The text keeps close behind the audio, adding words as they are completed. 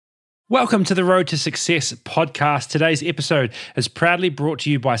Welcome to the Road to Success podcast. Today's episode is proudly brought to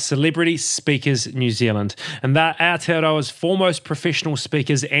you by Celebrity Speakers New Zealand. And they're Aotearoa's foremost professional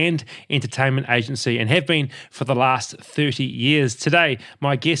speakers and entertainment agency and have been for the last 30 years. Today,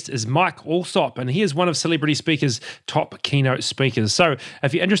 my guest is Mike Allsop, and he is one of Celebrity Speakers' top keynote speakers. So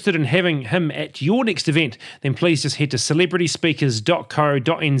if you're interested in having him at your next event, then please just head to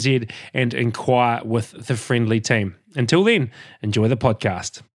celebrityspeakers.co.nz and inquire with the friendly team. Until then, enjoy the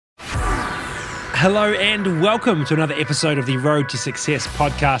podcast. Hello and welcome to another episode of the Road to Success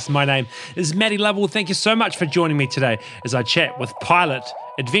podcast. My name is Matty Lovell. Thank you so much for joining me today as I chat with pilot,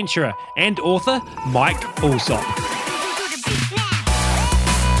 adventurer and author Mike Allsop.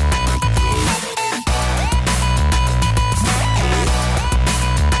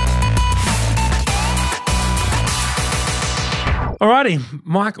 Alrighty,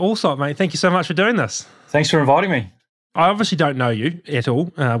 Mike Allsop, mate. Thank you so much for doing this. Thanks for inviting me. I obviously don't know you at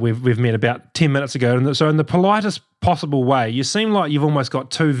all. We've met about 10 minutes ago. And so in the politest possible way, you seem like you've almost got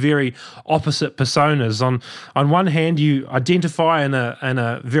two very opposite personas. On one hand, you identify in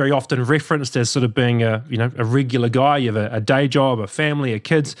a very often referenced as sort of being a regular guy. You have a day job, a family, a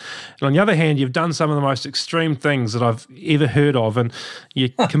kids. And on the other hand, you've done some of the most extreme things that I've ever heard of. And you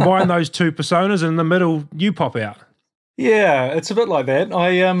combine those two personas, and in the middle, you pop out. Yeah, it's a bit like that.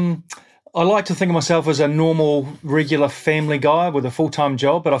 I like to think of myself as a normal, regular family guy with a full-time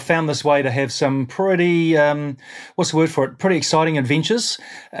job, but I found this way to have some pretty, pretty exciting adventures.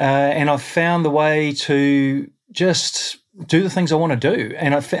 And I've found the way to just do the things I want to do,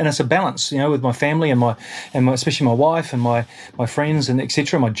 and it's a balance, with my family and my especially my wife and my friends and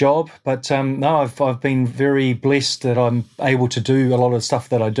etc. My job, but no, I've been very blessed that I'm able to do a lot of the stuff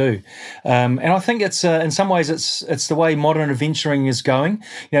that I do, and I think it's in some ways it's the way modern adventuring is going.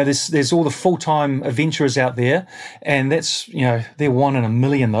 There's all the full-time adventurers out there, and that's they're one in a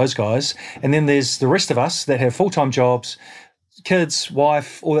million, those guys, and then there's the rest of us that have full-time jobs, kids,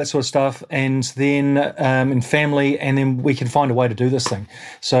 wife, all that sort of stuff, and then in family, and then we can find a way to do this thing.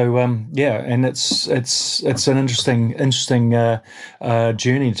 So and it's an interesting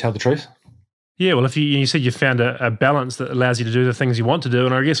journey, to tell the truth. Yeah, well, if you said you found a balance that allows you to do the things you want to do,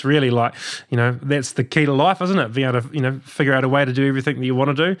 and I guess really that's the key to life, isn't it? Being able to figure out a way to do everything that you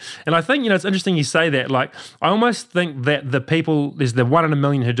want to do. And I think it's interesting you say that. Like, I almost think that there's the one in a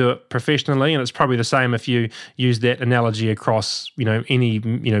million who do it professionally, and it's probably the same if you use that analogy across any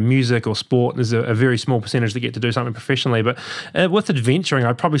music or sport. There's a very small percentage that get to do something professionally, but with adventuring,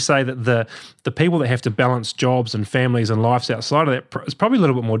 I'd probably say that the people that have to balance jobs and families and lives outside of that is probably a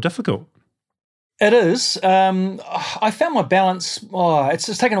little bit more difficult. It is. I found my balance.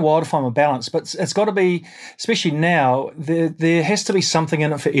 It's taken a while to find my balance, but it's got to be, especially now, there has to be something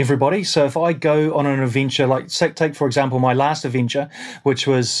in it for everybody. So if I go on an adventure, like take for example my last adventure, which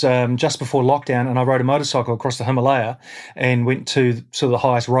was just before lockdown, and I rode a motorcycle across the Himalaya and went to sort of the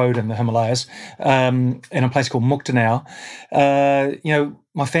highest road in the Himalayas, in a place called Muktanao.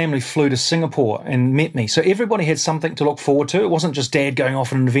 My family flew to Singapore and met me. So everybody had something to look forward to. It wasn't just Dad going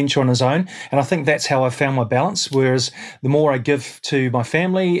off on an adventure on his own. And I think that's how I found my balance. Whereas the more I give to my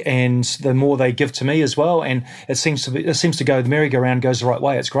family and the more they give to me as well, and it seems to go, the merry-go-round goes the right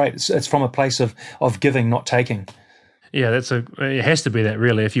way. It's great. It's from a place of giving, not taking. Yeah, it has to be that,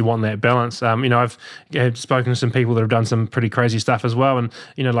 really, if you want that balance. I've spoken to some people that have done some pretty crazy stuff as well, and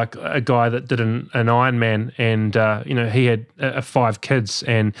like a guy that did an Ironman, and he had 5 kids,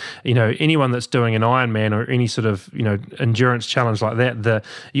 and anyone that's doing an Ironman or any sort of endurance challenge like that,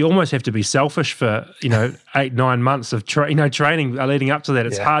 you almost have to be selfish for 8-9 months of training leading up to that.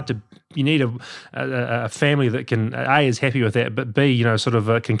 It's hard to. You need a family that can A, is happy with that, but B,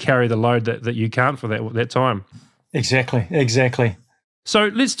 can carry the load that you can't for that time. Exactly.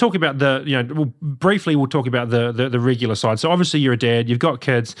 So let's talk about we'll talk about the regular side. So obviously you're a dad, you've got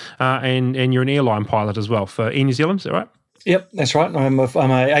kids, and you're an airline pilot as well for Air New Zealand, is that right? Yep, that's right. I'm a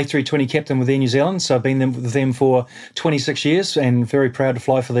A320 captain with Air New Zealand, so I've been with them for 26 years and very proud to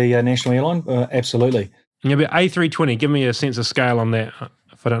fly for the national airline. Absolutely. Yeah, but A320, give me a sense of scale on that.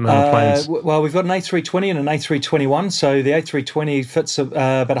 If I don't know the planes. Well, we've got an A320 and an A321. So the A320 fits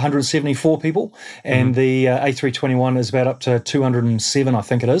about 174 people, and the A321 is about up to 207, I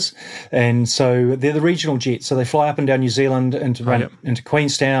think it is. And so they're the regional jets. So they fly up and down New Zealand into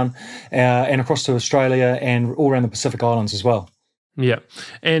Queenstown and across to Australia and all around the Pacific Islands as well. Yeah.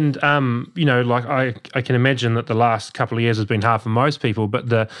 And, I can imagine that the last couple of years has been hard for most people,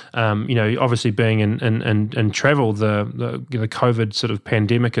 but obviously being in travel, the COVID sort of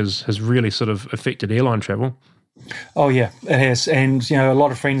pandemic has really sort of affected airline travel. Oh yeah, it has, and a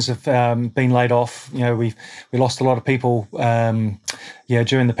lot of friends have been laid off. We lost a lot of people,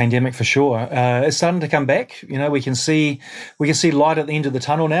 during the pandemic for sure. It's starting to come back. We can see light at the end of the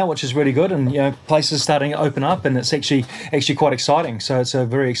tunnel now, which is really good, and places starting to open up, and it's actually quite exciting. So it's a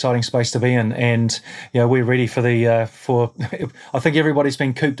very exciting space to be in, and we're ready for for. I think everybody's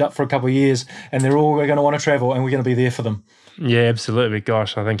been cooped up for a couple of years, and they're all going to want to travel, and we're going to be there for them. Yeah, absolutely.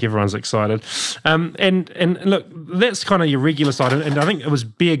 Gosh, I think everyone's excited. And look, that's kind of your regular side. And I think it was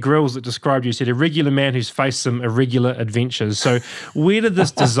Bear Grylls that described you, said a regular man who's faced some irregular adventures. So where did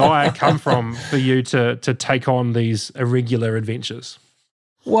this desire come from for you to take on these irregular adventures?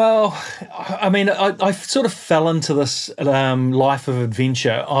 Well, I mean, I sort of fell into this life of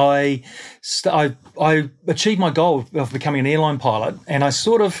adventure. I achieved my goal of becoming an airline pilot, and I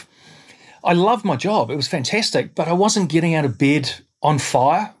loved my job. It was fantastic, but I wasn't getting out of bed on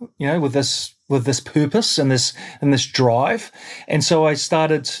fire, with this purpose and this drive. And so I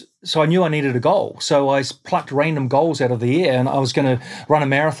knew I needed a goal. So I plucked random goals out of the air, and I was going to run a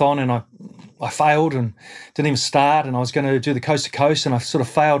marathon, and I failed and didn't even start, and I was going to do the coast to coast, and I sort of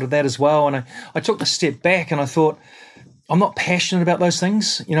failed at that as well. And I took a step back, and I thought, I'm not passionate about those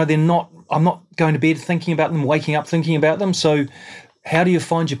things. I'm not going to bed thinking about them, waking up thinking about them. So how do you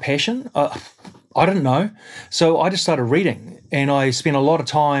find your passion? I don't know. So I just started reading, and I spent a lot of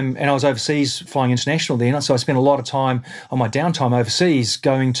time, and I was overseas flying international then, so I spent a lot of time on my downtime overseas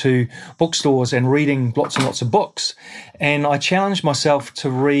going to bookstores and reading lots and lots of books. And I challenged myself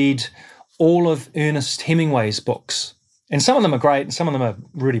to read all of Ernest Hemingway's books. And some of them are great, and some of them are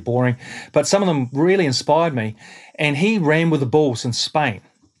really boring, but some of them really inspired me. And he ran with the bulls in Spain.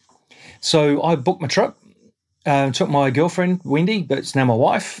 So I booked my trip. Took my girlfriend, Wendy, but it's now my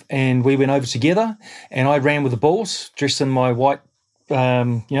wife, and we went over together, and I ran with the bulls, dressed in my white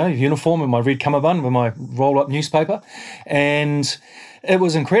uniform and my red cummerbund with my roll-up newspaper, and it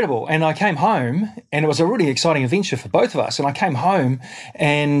was incredible. And I came home, and it was a really exciting adventure for both of us, and I came home,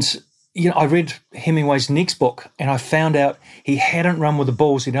 and I read Hemingway's next book, and I found out he hadn't run with the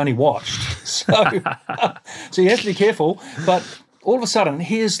bulls, he'd only watched. So you have to be careful, but all of a sudden,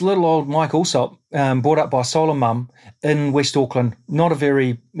 here's little old Mike Allsop, brought up by a solo mum in West Auckland, not a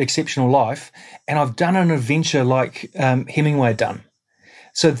very exceptional life, and I've done an adventure like Hemingway had done.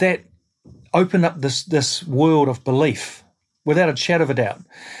 So that opened up this world of belief, without a shadow of a doubt.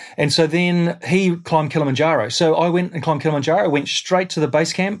 And so then he climbed Kilimanjaro. So I went and climbed Kilimanjaro, went straight to the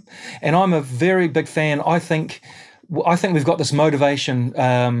base camp, and I'm a very big fan. I think we've got this motivation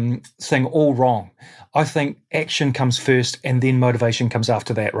thing all wrong. I think action comes first and then motivation comes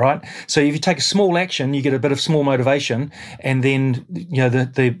after that, right? So if you take a small action, you get a bit of small motivation, and then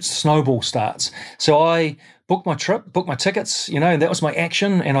the snowball starts. So I booked my trip, booked my tickets, and that was my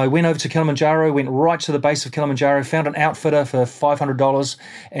action. And I went over to Kilimanjaro, went right to the base of Kilimanjaro, found an outfitter for $500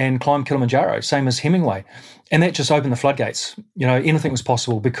 and climbed Kilimanjaro, same as Hemingway. And that just opened the floodgates. Anything was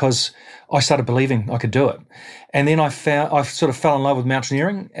possible because I started believing I could do it. And then I sort of fell in love with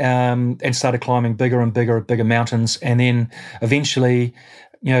mountaineering and started climbing bigger and bigger mountains. And then eventually,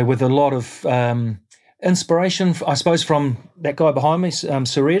 with a lot of inspiration, I suppose, from that guy behind me,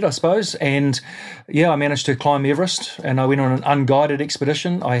 Sured, I suppose. And I managed to climb Everest, and I went on an unguided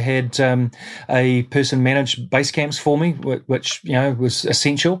expedition. I had a person manage base camps for me, which was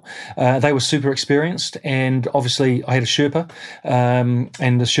essential. They were super experienced, and obviously I had a Sherpa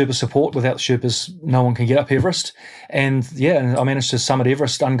and the Sherpa support. Without the Sherpas, no one can get up Everest. And I managed to summit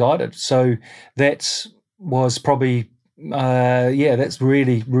Everest unguided. So that was probably that's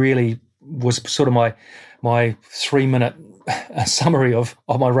really, really was sort of my 3-minute summary of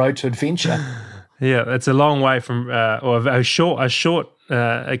my road to adventure. Yeah, it's a long way from, or a short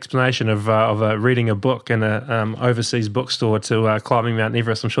explanation of reading a book in a overseas bookstore to climbing Mount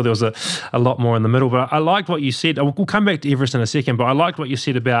Everest. I'm sure there was a lot more in the middle, but I liked what you said. We'll come back to Everest in a second, but I liked what you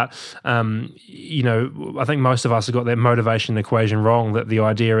said about, I think most of us have got that motivation equation wrong, that the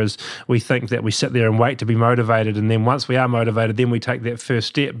idea is we think that we sit there and wait to be motivated, and then once we are motivated, then we take that first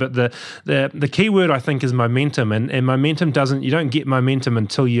step. But the key word, I think, is momentum, and momentum you don't get momentum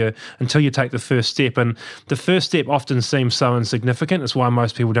until you take the first step, and the first step often seems so insignificant. It's why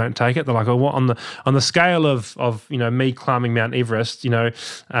most people don't take it. They're like, what on the scale of me climbing Mount Everest, going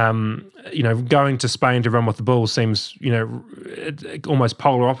to Spain to run with the bulls seems almost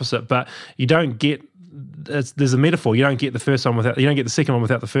polar opposite. But you don't get, there's a metaphor. You don't get the second one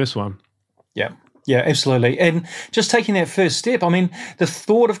without the first one. Yeah, absolutely. And just taking that first step, I mean, the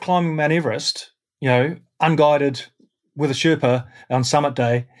thought of climbing Mount Everest, unguided with a Sherpa on summit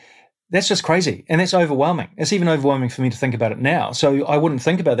day, That's just crazy, and that's overwhelming. It's even overwhelming for me to think about it now. So I wouldn't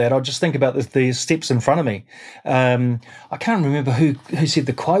think about that. I'd just think about the steps in front of me. I can't remember who said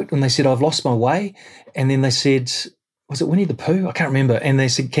the quote when they said, "I've lost my way," and then they said, was it Winnie the Pooh? I can't remember. And they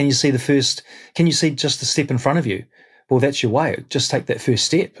said, Can you see just the step in front of you? Well, that's your way. Just take that first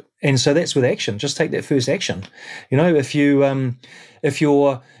step. And so that's with action. Just take that first action. You know, if you don't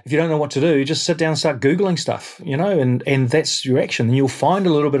know what to do, just sit down and start Googling stuff, you know, and that's your action. And you'll find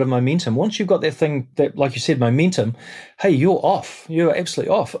a little bit of momentum. Once you've got that thing that, like you said, momentum, hey, you're off. You're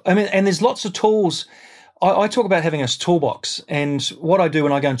absolutely off. I mean, and there's lots of tools. I talk about having a toolbox. And what I do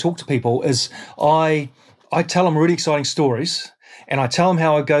when I go and talk to people is I tell them really exciting stories, and I tell them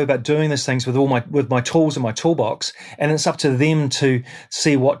how I go about doing these things with my tools in my toolbox, and it's up to them to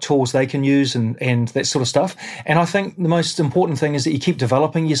see what tools they can use and that sort of stuff. And I think the most important thing is that you keep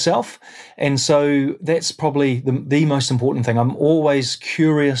developing yourself, and so that's probably the most important thing. I'm always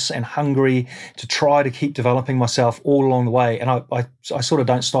curious and hungry to try to keep developing myself all along the way, and I sort of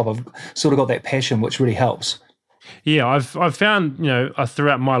don't stop. I've sort of got that passion, which really helps. Yeah, I've found, you know,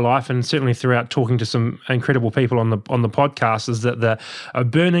 throughout my life, and certainly throughout talking to some incredible people on the podcast, is that a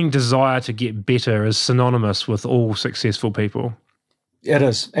burning desire to get better is synonymous with all successful people. It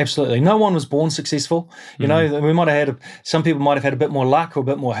is, absolutely. No one was born successful. You know, we might have some people might have had a bit more luck or a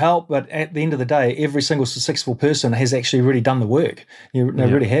bit more help, but at the end of the day, every single successful person has actually really done the work. They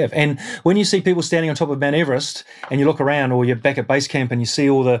really have. And when you see people standing on top of Mount Everest and you look around, or you're back at base camp and you see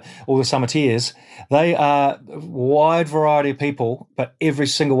all the summiteers, they are a wide variety of people, but every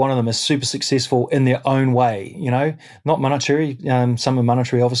single one of them is super successful in their own way, you know, not monetary. Some are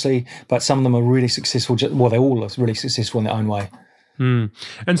monetary, obviously, but some of them are really successful. Well, they all are really successful in their own way.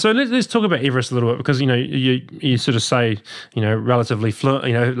 And so let's talk about Everest a little bit, because, you know, you sort of say, you know, relatively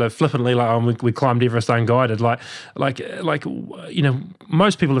flippantly, like, we climbed Everest unguided, like you know,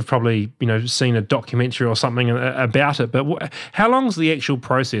 most people have probably, you know, seen a documentary or something about it, but how long's the actual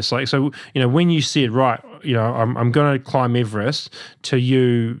process? Like, so, you know, when you said, right, you know, I'm going to climb Everest, to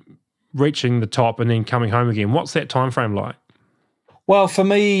you reaching the top and then coming home again, what's that time frame like? Well, for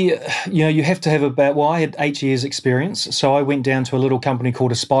me, you know, you have to have I had 8 years experience. So I went down to a little company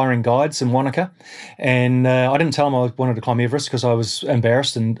called Aspiring Guides in Wanaka, and I didn't tell them I wanted to climb Everest because I was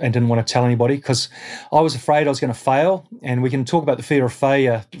embarrassed and didn't want to tell anybody, because I was afraid I was going to fail. And we can talk about the fear of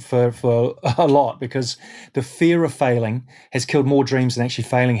failure for a lot, because the fear of failing has killed more dreams than actually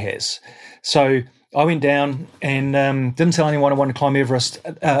failing has. So I went down and didn't tell anyone I wanted to climb Everest.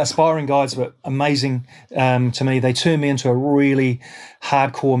 Aspiring Guides were amazing to me. They turned me into a really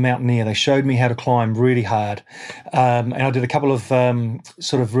hardcore mountaineer. They showed me how to climb really hard. And I did a couple of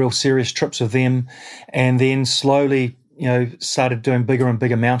sort of real serious trips with them, and then slowly, you know, started doing bigger and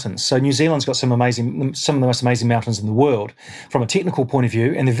bigger mountains. So New Zealand's got some of the most amazing mountains in the world from a technical point of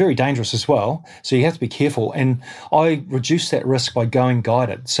view, and they're very dangerous as well. So you have to be careful. And I reduced that risk by going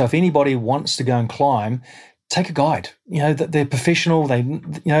guided. So if anybody wants to go and climb, take a guide. You know, they're professional.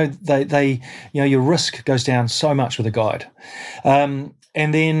 Your risk goes down so much with a guide. And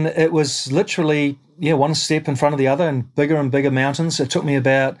then it was literally, one step in front of the other, and bigger mountains. It took me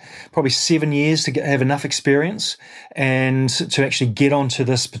about probably 7 years to have enough experience and to actually get onto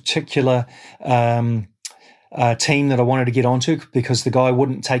this particular team that I wanted to get onto, because the guy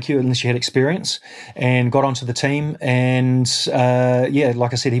wouldn't take you unless you had experience, and got onto the team. And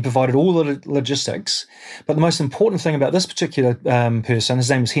like I said, he provided all the logistics. But the most important thing about this particular person, his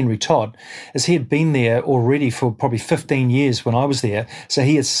name was Henry Todd, is he had been there already for probably 15 years when I was there. So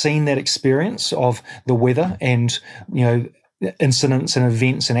he had seen that experience of the weather and, you know, incidents and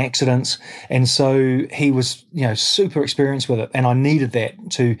events and accidents, and so he was, you know, super experienced with it, and I needed that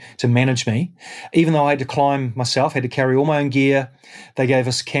to manage me. Even though I had to climb myself, had to carry all my own gear. They gave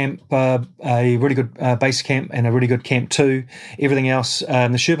us camp, a really good base camp, and a really good camp too. Everything else, the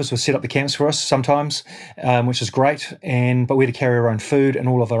Sherpas would set up the camps for us sometimes, which is great, but we had to carry our own food and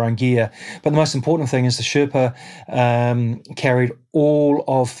all of our own gear. But the most important thing is the Sherpa carried all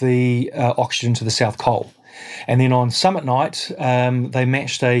of the oxygen to the South Pole. And then on summit night, they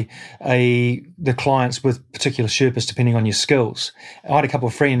matched the clients with particular Sherpas depending on your skills. I had a couple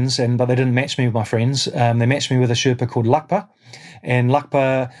of friends, but they didn't match me with my friends. They matched me with a Sherpa called Lakpa. And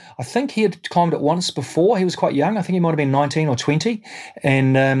Lakpa, I think he had climbed it once before. He was quite young. I think he might have been 19 or 20.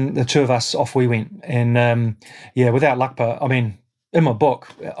 And the two of us, off we went. And without Lakpa, I mean, in my book,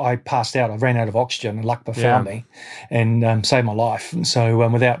 I passed out. I ran out of oxygen, and Lakpa found me and saved my life. So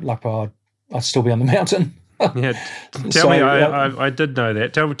without Lakpa, I'd still be on the mountain. Yeah, tell me. I did know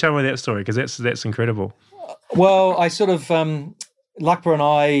that. Tell me that story, because that's incredible. Well, I sort of Lakpa and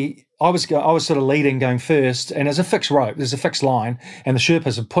I was sort of leading, going first, and there's a fixed rope, there's a fixed line, and the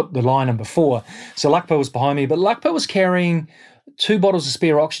Sherpas had put the line in before. So Lakpa was behind me, but Lakpa was carrying 2 bottles of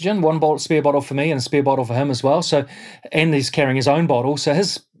spare oxygen, spare bottle for me and a spare bottle for him as well. So, and he's carrying his own bottle. So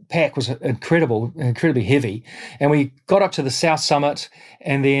his pack was incredibly heavy. And we got up to the south summit,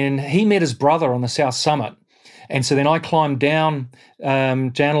 and then he met his brother on the south summit. And so then I climbed down a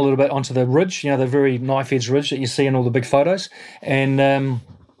little bit onto the ridge, the very knife-edge ridge that you see in all the big photos. And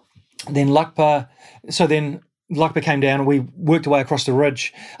then Lakpa came down, and we worked our way across the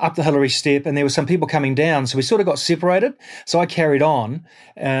ridge, up the Hillary Step, and there were some people coming down, so we sort of got separated. So I carried on,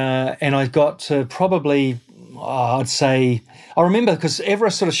 and I got to probably, I'd say, I remember because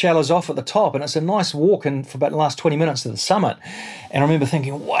Everest sort of shallows off at the top, and it's a nice walk for about the last 20 minutes to the summit. And I remember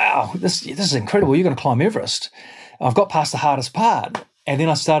thinking, wow, this is incredible, you're going to climb Everest. I've got past the hardest part. And then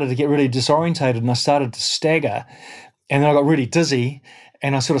I started to get really disorientated, and I started to stagger, and then I got really dizzy,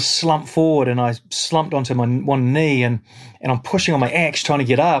 and I sort of slumped forward, and I slumped onto my one knee, and I'm pushing on my axe trying to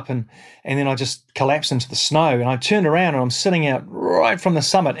get up, and then I just collapsed into the snow, and I turned around, and I'm sitting out right from the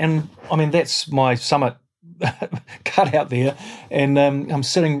summit, and I mean, that's my summit cut out there, and I'm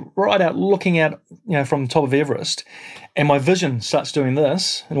sitting right out looking out, from the top of Everest, and my vision starts doing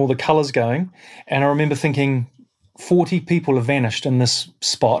this, and all the colours going, and I remember thinking 40 people have vanished in this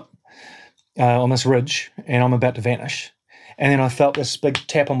spot on this ridge, and I'm about to vanish. And then I felt this big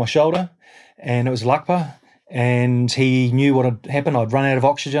tap on my shoulder, and it was Lakpa, and he knew what had happened. I'd run out of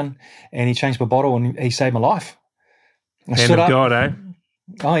oxygen, and he changed my bottle, and he saved my life. I stood up. God, eh?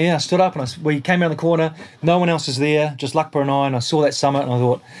 Oh, yeah, I stood up, and we came around the corner. No one else was there, just Lakpa and I saw that summit, and I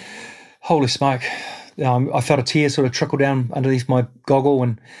thought, holy smoke. I felt a tear sort of trickle down underneath my goggle,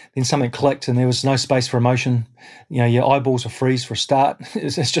 and then something clicked, and there was no space for emotion. Your eyeballs will freeze for a start.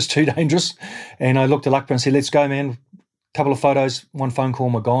 It's just too dangerous. And I looked at Lakpa and said, let's go, man. Couple of photos, one phone call,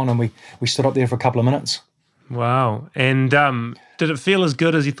 and we're gone, and we stood up there for a couple of minutes. Wow. And did it feel as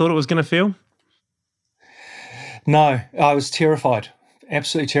good as you thought it was going to feel? No, I was terrified,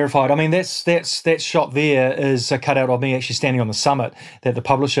 absolutely terrified. I mean, that shot there is a cutout of me actually standing on the summit that the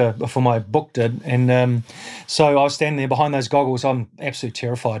publisher for my book did, and so I was standing there behind those goggles. I'm absolutely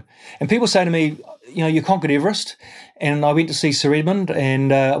terrified. And people say to me, you conquered Everest. And I went to see Sir Edmund, and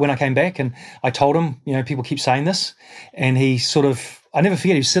when I came back, and I told him, people keep saying this, and he sort of, I never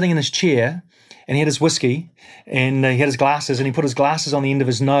forget, he was sitting in his chair, and he had his whiskey, and he had his glasses, and he put his glasses on the end of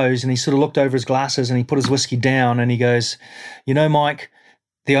his nose, and he sort of looked over his glasses, and he put his whiskey down, and he goes, Mike,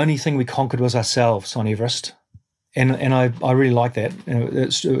 the only thing we conquered was ourselves on Everest. And I really like that.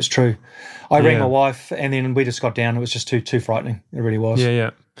 It was true. I rang my wife, and then we just got down. It was just too frightening. It really was.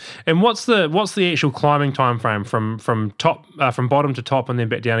 Yeah. And what's the actual climbing time frame from bottom to top and then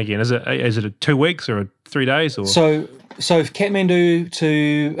back down again? Is it 2 weeks or 3 days or? So Kathmandu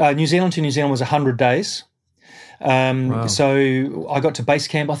to New Zealand was 100 days. Wow. So I got to base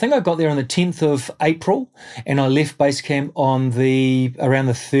camp. I think I got there on the 10th of April, and I left base camp around the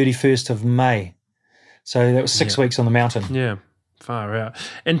 31st of May. So that was 6 weeks on the mountain. Yeah, far out.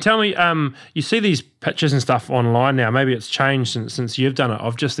 And tell me, you see these pictures and stuff online now. Maybe it's changed since you've done it.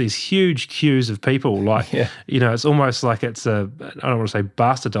 Of just these huge queues of people. It's almost like it's I don't want to say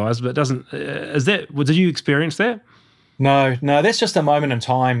bastardized, but it doesn't. Did you experience that? No, that's just a moment in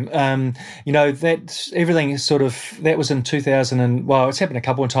time. That everything is sort of, that was in 2000 and, well, it's happened a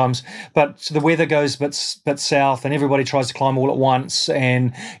couple of times, but the weather goes a bit south and everybody tries to climb all at once,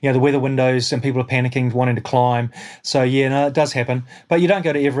 and, the weather windows and people are panicking, wanting to climb. So, it does happen. But you don't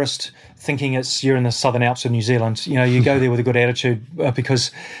go to Everest thinking you're in the Southern Alps of New Zealand. You go there with a good attitude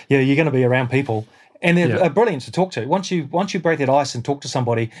because, you're going to be around people. And they're brilliant to talk to. Once you break that ice and talk to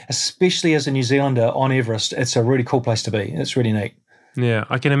somebody, especially as a New Zealander on Everest, it's a really cool place to be. It's really neat. Yeah,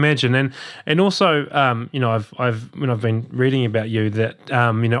 I can imagine. And also, I've been reading about you that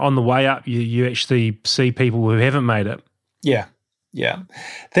on the way up, you actually see people who haven't made it. Yeah,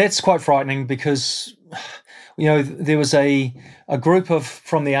 that's quite frightening because there was a group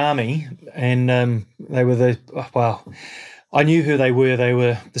from the army, and they were I knew who they were. They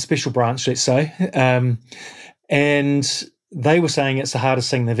were the special branch, let's say, and they were saying it's the hardest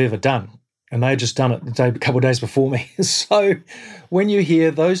thing they've ever done, and they had just done it a couple of days before me. So when you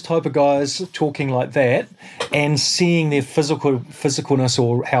hear those type of guys talking like that and seeing their physicalness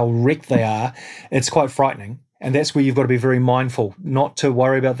or how wrecked they are, it's quite frightening. And that's where you've got to be very mindful not to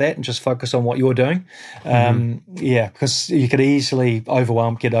worry about that and just focus on what you're doing. Because you could easily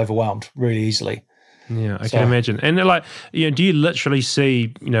get overwhelmed really easily. Yeah, I can imagine. And do you literally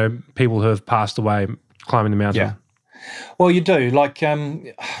see, people who have passed away climbing the mountain? Yeah. Well, you do. But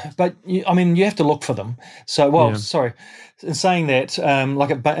you have to look for them. So, in saying that,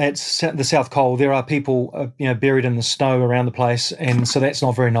 like at the South Col, there are people, buried in the snow around the place, and so that's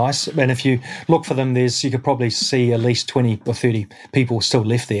not very nice. And if you look for them, you could probably see at least 20 or 30 people still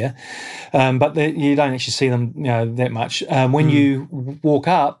left there, but you don't actually see them, that much. When you walk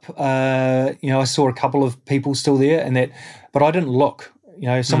up, I saw a couple of people still there, but I didn't look.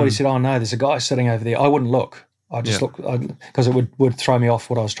 Somebody said, "Oh no, there's a guy sitting over there." I wouldn't look. I just look because it would throw me off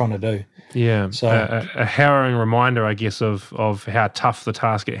what I was trying to do. Yeah, so a harrowing reminder, I guess, of how tough the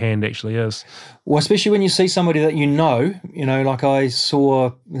task at hand actually is. Well, especially when you see somebody that like I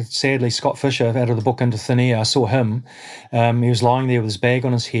saw, sadly, Scott Fisher out of the book Into Thin Air. I saw him. He was lying there with his bag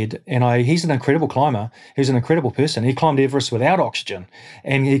on his head, and he's an incredible climber. He's an incredible person. He climbed Everest without oxygen,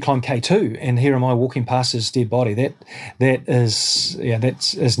 and he climbed K2. And here am I walking past his dead body. That's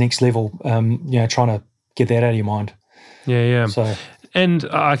next level. Trying to get that out of your mind. Yeah. So. And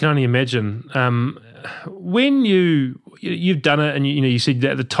I can only imagine when you've done it, and you said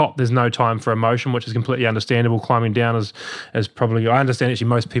at the top there's no time for emotion, which is completely understandable. Climbing down is probably, I understand actually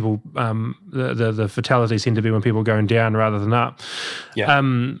most people the fatalities seem to be when people are going down rather than up. Yeah.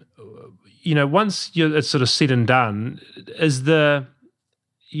 Once it's sort of said and done, is the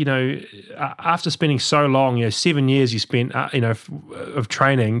after spending so long, 7 years you spent of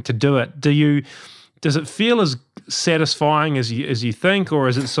training to do it, does it feel as satisfying as you think, or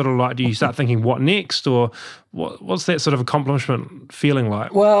is it sort of like, do you start thinking what next, or what's that sort of accomplishment feeling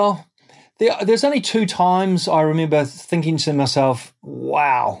like? Well, there's only 2 times I remember thinking to myself,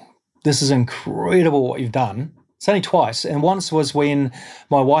 wow, this is incredible what you've done. It's only twice, and once was when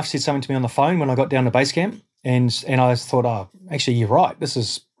my wife said something to me on the phone when I got down to base camp, and I thought, oh, actually you're right, this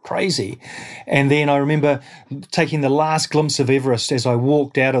is crazy. And then I remember taking the last glimpse of Everest as I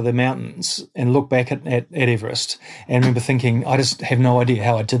walked out of the mountains and looked back at Everest, and remember thinking, I just have no idea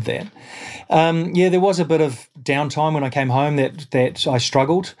how I did that. There was a bit of downtime when I came home that I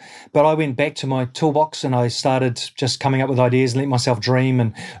struggled, but I went back to my toolbox and I started just coming up with ideas and let myself dream,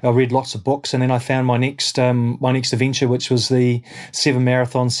 and I read lots of books, and then I found my next adventure, which was the 7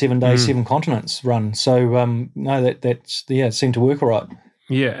 marathon, 7 days, 7 continents run. So it seemed to work all right.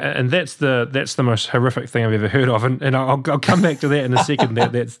 Yeah, and that's the most horrific thing I've ever heard of, and I'll come back to that in a second.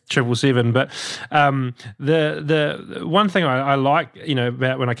 That's 777. But the one thing I like,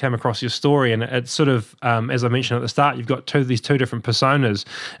 about when I came across your story, and it's sort of as I mentioned at the start, you've got these two different personas,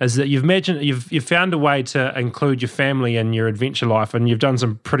 is that you've found a way to include your family in your adventure life, and you've done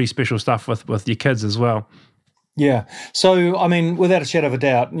some pretty special stuff with your kids as well. Yeah. So, I mean, without a shadow of a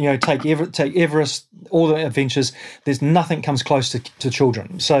doubt, take Everest, all the adventures, there's nothing comes close to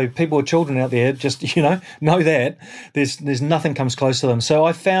children. So people with children out there, just, know that. There's nothing comes close to them. So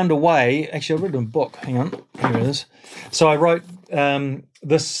I found a way, actually I read a book, hang on, here it is. So I wrote,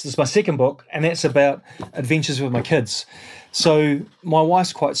 this is my second book, and that's about adventures with my kids. So my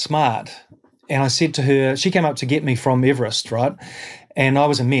wife's quite smart, and I said to her, she came up to get me from Everest, right? And I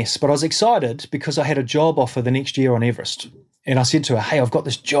was a mess, but I was excited because I had a job offer the next year on Everest. And I said to her, hey, I've got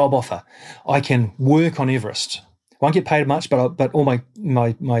this job offer. I can work on Everest. Won't get paid much, but all my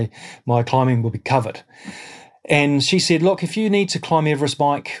climbing will be covered. And she said, look, if you need to climb Everest,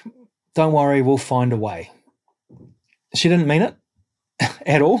 Mike, don't worry, we'll find a way. She didn't mean it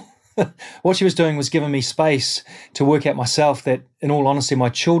at all. What she was doing was giving me space to work out myself that, in all honesty, my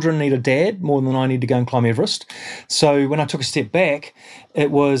children need a dad more than I need to go and climb Everest. So when I took a step back, it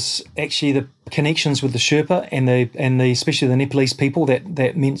was actually the connections with the Sherpa and the especially the Nepalese people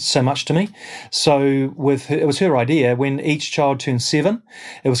that meant so much to me. So it was her idea. When each child turned 7,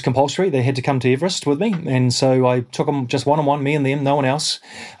 it was compulsory. They had to come to Everest with me, and so I took them just one-on-one, me and them, no one else.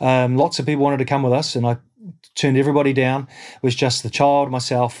 Lots of people wanted to come with us, and I turned everybody down. It was just the child,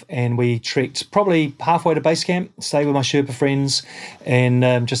 myself, and we trekked probably halfway to base camp, stayed with my Sherpa friends,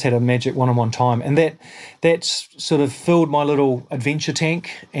 and just had a magic one-on-one time. And that sort of filled my little adventure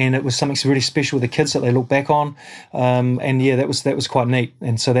tank, and it was something really special with the kids that they look back on. That was quite neat,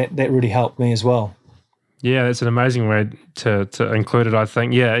 and so that really helped me as well. Yeah, that's an amazing way to include it, I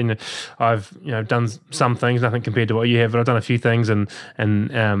think. Yeah, I've done some things, nothing compared to what you have, but I've done a few things, and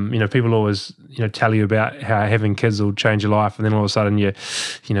people always tell you about how having kids will change your life, and then all of a sudden you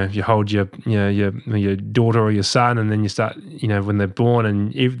hold your daughter or your son, and then you start when they're born,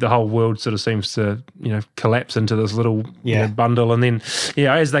 and the whole world sort of seems to collapse into this little bundle, and then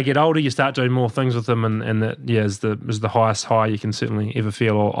as they get older, you start doing more things with them, and that is the highest high you can certainly ever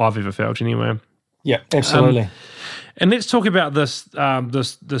feel, or I've ever felt anyway. Yeah, absolutely. And let's talk about this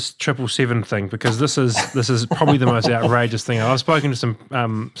 777 thing, because this is probably the most outrageous thing. I've spoken to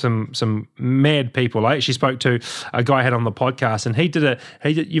some mad people. I actually spoke to a guy I had on the podcast, and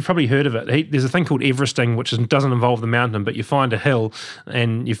you've probably heard of it. There's a thing called Everesting, which doesn't involve the mountain, but you find a hill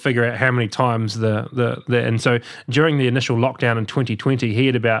and you figure out how many times and so during the initial lockdown in 2020, he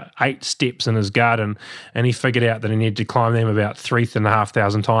had about 8 steps in his garden, and he figured out that he needed to climb them about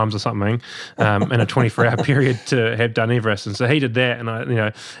 3,500 times or something in a 24-hour period to have done Everest. And so he did that,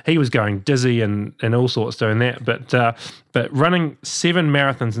 and he was going dizzy and all sorts doing that. But running 7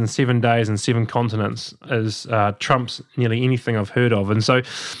 marathons in 7 days in 7 continents is trumps nearly anything I've heard of. And so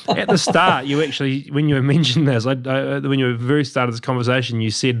at the start, you actually, when you mentioned this, when you very started this conversation,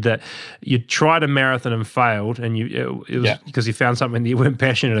 you said that you tried a marathon and failed, and it was because you found something that you weren't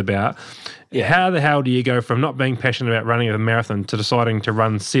passionate about. Yeah. How the hell do you go from not being passionate about running a marathon to deciding to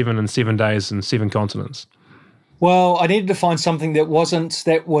run 7 in 7 days in 7 continents? Well, I needed to find something that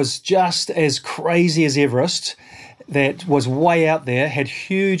was just as crazy as Everest, that was way out there, had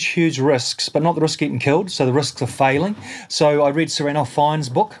huge risks, but not the risk of getting killed, so the risks of failing. So I read Sir Ranulph Fiennes'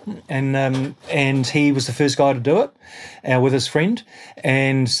 book, and he was the first guy to do it with his friend.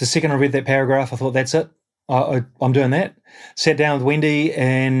 And the second I read that paragraph, I thought, that's it. I'm doing that. Sat down with Wendy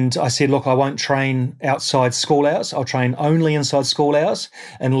and I said, look, I won't train outside school hours. I'll train only inside school hours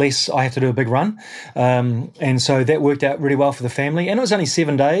unless I have to do a big run. And so that worked out really well for the family. And it was only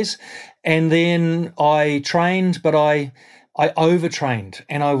 7 days. And then I trained, but I overtrained,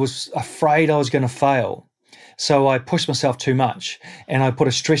 and I was afraid I was going to fail. So I pushed myself too much, and I put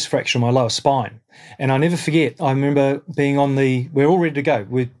a stress fracture in my lower spine. And I never forget, I remember being we're all ready to go.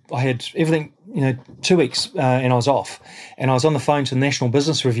 I had everything, 2 weeks, and I was off. And I was on the phone to the National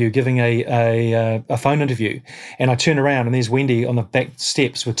Business Review giving a phone interview. And I turned around, and there's Wendy on the back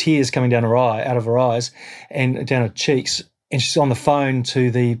steps with tears coming down out of her eyes and down her cheeks. And she's on the phone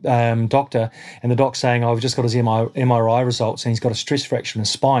to the doctor, and the doc's saying, I've just got his MRI results, and he's got a stress fracture in his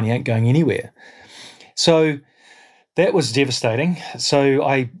spine. He ain't going anywhere. So that was devastating. So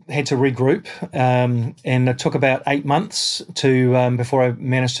I had to regroup, and it took about 8 months before I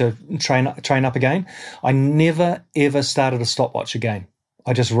managed to train up again. I never, ever started a stopwatch again.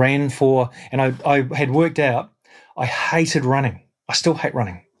 I just ran and I had worked out I hated running. I still hate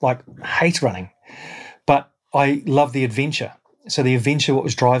running, hate running. But I love the adventure. So the adventure, what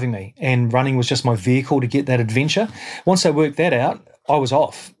was driving me, and running was just my vehicle to get that adventure. Once I worked that out, I was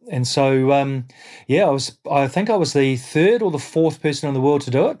off. And so, I think I was the 3rd or the 4th person in the world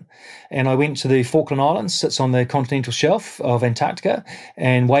to do it. And I went to the Falkland Islands, sits on the continental shelf of Antarctica,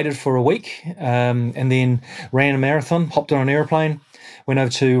 and waited for a week, and then ran a marathon, hopped on an airplane, went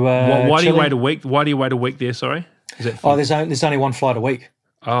over to Why do Chile. you wait a week? Why do you wait a week there, sorry? There's only one flight a week.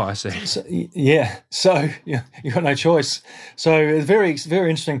 Oh, I see. So you've got no choice. So it's a very, very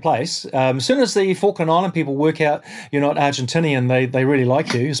interesting place. As soon as the Falkland Island people work out you're not Argentinian, they really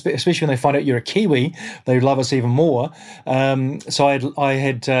like you, especially when they find out you're a Kiwi. They love us even more. So I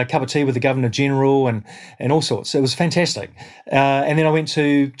had a cup of tea with the Governor General and all sorts. It was fantastic. And then I went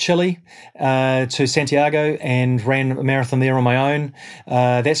to Chile, to Santiago, and ran a marathon there on my own.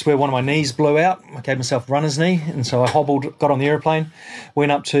 That's where one of my knees blew out. I gave myself runner's knee, and so I hobbled, got on the airplane,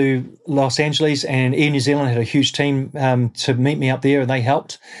 went up to Los Angeles, and Air New Zealand had a huge team to meet me up there, and they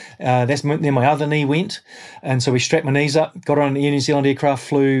helped. Then my other knee went, and so we strapped my knees up, got on an Air New Zealand aircraft,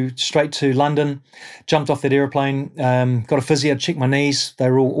 flew straight to London, jumped off that airplane, got a physio, checked my knees, they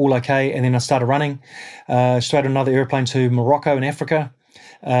were all okay, and then I started running, straight on another airplane to Morocco in Africa,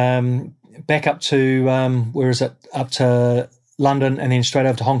 back up to, up to London, and then straight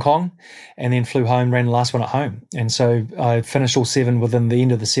over to Hong Kong, and then flew home, ran the last one at home. And so I finished all 7 within the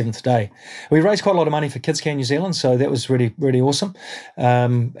end of the 7th day. We raised quite a lot of money for Kids Care New Zealand, so that was really, really awesome.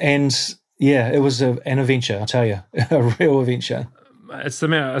 It was an adventure, I'll tell you, a real adventure. It's the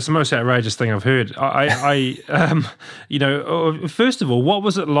most outrageous thing I've heard. First of all, what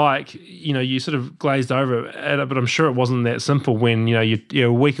was it like? You sort of glazed over it, but I'm sure it wasn't that simple when you're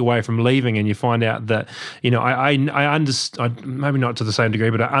a week away from leaving and you find out that I understand, maybe not to the same degree,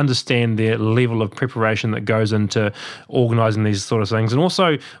 but I understand the level of preparation that goes into organising these sort of things, and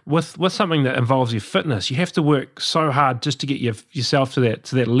also with something that involves your fitness, you have to work so hard just to get yourself to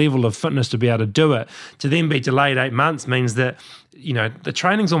that level of fitness to be able to do it. To then be delayed 8 months means that the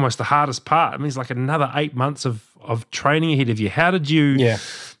training's almost the hardest part. I mean, it's like another 8 months of training ahead of you. How did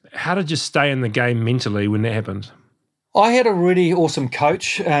you stay in the game mentally when that happened? I had a really awesome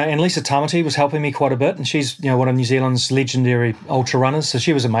coach, and Lisa Tamati was helping me quite a bit, and she's one of New Zealand's legendary ultra runners, so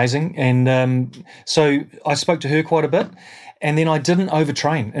she was amazing. And so I spoke to her quite a bit, and then I didn't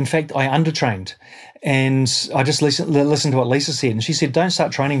overtrain. In fact, I undertrained. And I just listened to what Lisa said, and she said, don't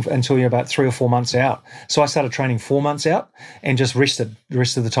start training until you're about 3 or 4 months out. So I started training 4 months out and just rested the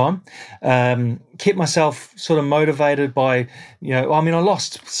rest of the time. Kept myself sort of motivated by, I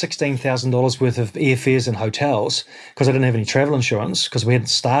lost $16,000 worth of airfares and hotels because I didn't have any travel insurance because we hadn't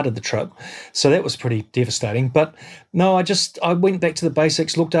started the trip. So that was pretty devastating. But no, I went back to the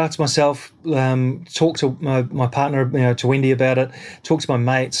basics, looked after myself, talked to my partner, to Wendy about it, talked to my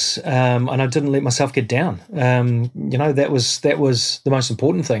mates, and I didn't let myself get down. That was the most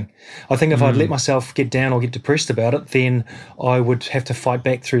important thing. I think if I'd let myself get down or get depressed about it, then I would have to fight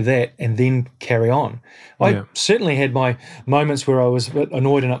back through that and then carry on. I certainly had my moments where I was a bit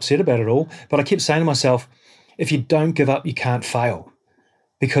annoyed and upset about it all, but I kept saying to myself, if you don't give up, you can't fail,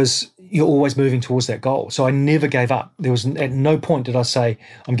 because you're always moving towards that goal. So I never gave up. There was at no point did I say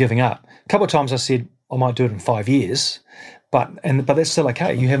I'm giving up. A couple of times I said I might do it in 5 years, but that's still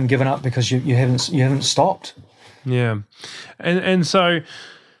okay. You haven't given up because you haven't stopped. Yeah, and so,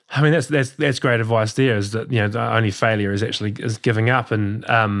 I mean, that's great advice. There is that the only failure is giving up, and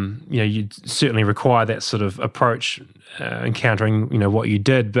you certainly require that sort of approach, encountering what you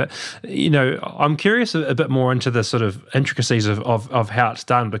did. But I'm curious a bit more into the sort of intricacies of how it's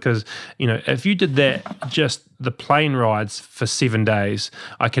done, because if you did that just the plane rides for 7 days,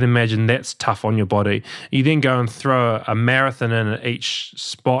 I can imagine that's tough on your body. You then go and throw a marathon in at each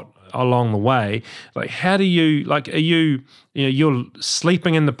spot along the way. Like, how do you, are you, you're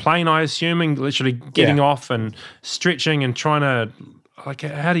sleeping in the plane, I assuming, literally getting off and stretching and trying to,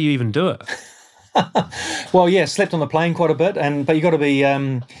 how do you even do it? Well, slept on the plane quite a bit, but you got to be,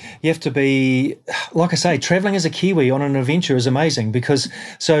 you have to be, like I say, traveling as a Kiwi on an adventure is amazing, because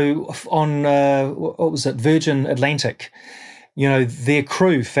on what was it, Virgin Atlantic, their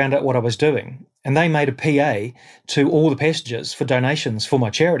crew found out what I was doing, and they made a PA to all the passengers for donations for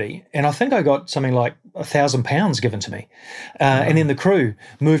my charity. And I think I got something like £1,000 given to me. And then the crew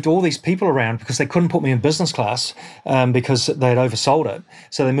moved all these people around because they couldn't put me in business class because they'd oversold it.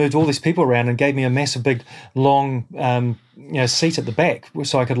 So they moved all these people around and gave me a massive, big, long seat at the back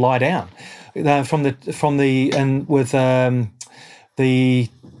so I could lie down. With the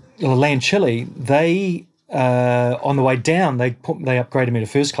Land Chile, they on the way down, they upgraded me to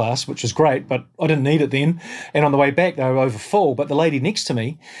first class, which was great, but I didn't need it then. And on the way back, they were over full. But the lady next to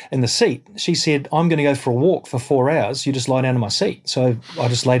me in the seat, she said, I'm going to go for a walk for 4 hours. You just lie down in my seat. So I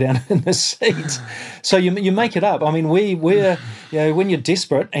just lay down in the seat. So you make it up. I mean, we're when you're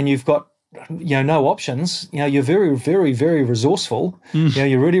desperate and you've got no options, you're very, very, very resourceful.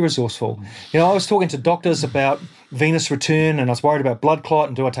 You're really resourceful. I was talking to doctors about venous return, and I was worried about blood clot,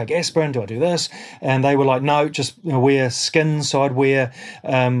 and do I take aspirin, do I do this? And they were like, no, just wear skins. So I'd wear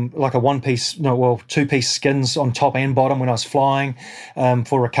like a two-piece skins on top and bottom when I was flying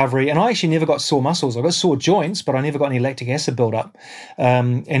for recovery. And I actually never got sore muscles. I got sore joints, but I never got any lactic acid buildup.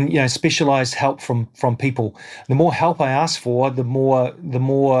 And specialized help from people. The more help I asked for, the more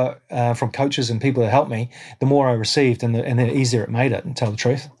from coaches and people that helped me, the more I received, and the easier it made it, and tell the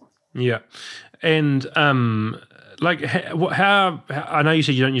truth. Yeah. And how I know you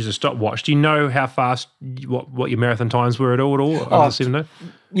said you don't use a stopwatch. Do you know how fast what your marathon times were at all over 7 days?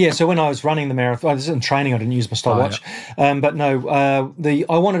 Yeah, so when I was running the marathon, I was in training, I didn't use my stopwatch. But no,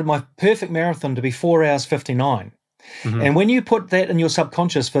 I wanted my perfect marathon to be 4 hours 59. Mm-hmm. And when you put that in your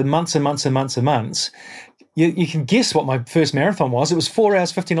subconscious for months and months and months and months, you can guess what my first marathon was. It was 4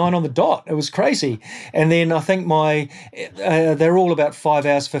 hours 59 on the dot. It was crazy. And then I think they're all about 5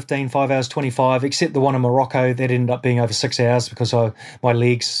 hours 15, 5 hours 25, except the one in Morocco that ended up being over 6 hours because my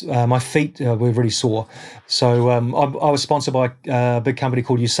legs, my feet were really sore. So I was sponsored by a big company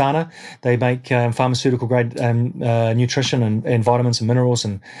called USANA. They make pharmaceutical grade nutrition and vitamins and minerals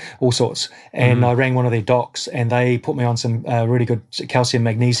and all sorts. And I rang one of their docs, and they put me on some really good calcium,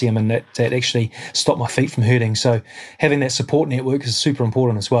 magnesium, and that actually stopped my feet from hurting. So having that support network is super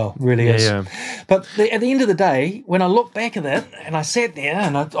important as well, really is. Yeah. But at the end of the day, when I look back at it, and I sat there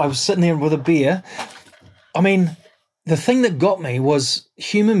and I was sitting there with a beer, I mean, the thing that got me was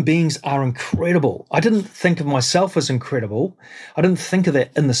human beings are incredible. I didn't think of myself as incredible. I didn't think of that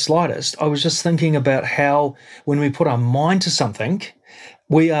in the slightest. I was just thinking about how when we put our mind to something,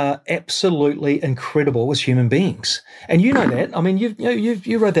 we are absolutely incredible as human beings. And you know that. I mean,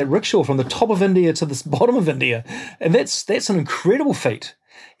 you rode that rickshaw from the top of India to the bottom of India. And that's an incredible feat,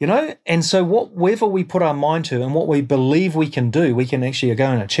 And so whatever we put our mind to and what we believe we can do, we can actually go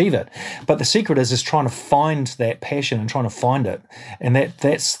and achieve it. But the secret is trying to find that passion and trying to find it. And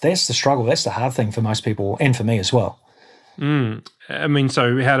that's the struggle. That's the hard thing for most people, and for me as well. I mean,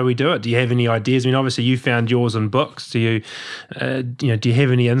 so how do we do it? Do you have any ideas? I mean, obviously you found yours in books. Do you, do you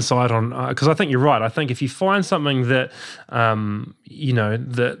have any insight on? Because I think you're right. I think if you find something that,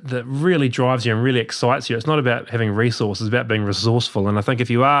 that really drives you and really excites you, it's not about having resources; it's about being resourceful. And I think if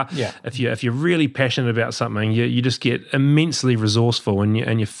you are, if you're really passionate about something, you just get immensely resourceful,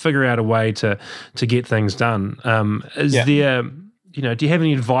 and you figure out a way to get things done. There? Do you have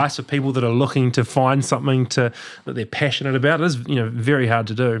any advice for people that are looking to find something that they're passionate about? It is, very hard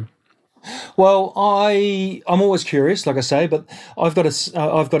to do. Well, I'm always curious, like I say, but I've got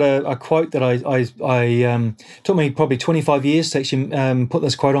a quote that I took me probably 25 years to actually put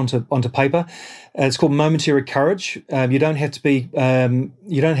this quote onto paper. It's called momentary courage. You don't have to be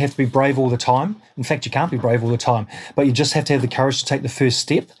brave all the time. In fact, you can't be brave all the time, but you just have to have the courage to take the first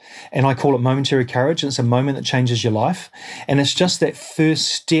step. And I call it momentary courage. And it's a moment that changes your life. And it's just that first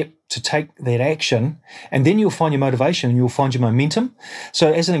step to take that action, and then you'll find your motivation and you'll find your momentum.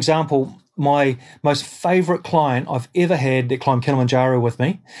 So as an example, my most favorite client I've ever had that climbed Kilimanjaro with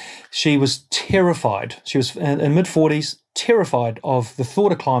me, she was terrified. She was in mid-40s, terrified of the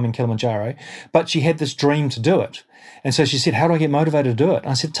thought of climbing Kilimanjaro, but she had this dream to do it. And so she said, how do I get motivated to do it?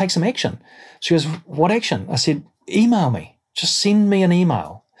 And I said, take some action. She goes, what action? I said, email me. Just send me an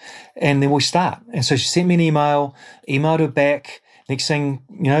email. And then we start. And so she sent me an emailed her back. Next thing,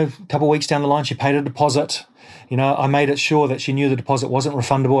 a couple of weeks down the line, she paid a deposit. I made it sure that she knew the deposit wasn't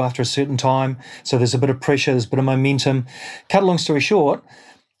refundable after a certain time. So there's a bit of pressure, there's a bit of momentum. Cut a long story short,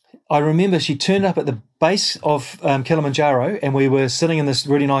 I remember she turned up at the base of Kilimanjaro, and we were sitting in this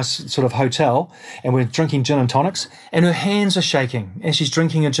really nice sort of hotel, and we're drinking gin and tonics, and her hands are shaking as she's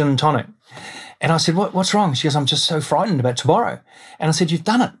drinking a gin and tonic. And I said, what's wrong? She goes, I'm just so frightened about tomorrow. And I said, you've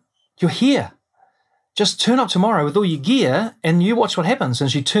done it. You're here. Just turn up tomorrow with all your gear and you watch what happens. And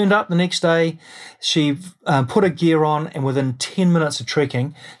she turned up the next day. She put her gear on, and within 10 minutes of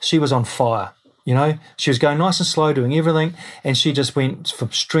trekking, she was on fire. She was going nice and slow, doing everything, and she just went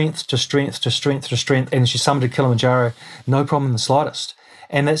from strength to strength to strength to strength, and she summited Kilimanjaro, no problem in the slightest.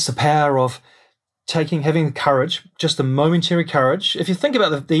 And that's the power of having the courage, just the momentary courage. If you think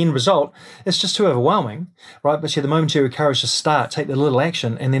about the end result, it's just too overwhelming, right? But she had the momentary courage to start, take the little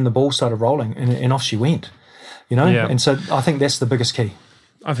action, and then the ball started rolling, and off she went, Yeah. And so I think that's the biggest key.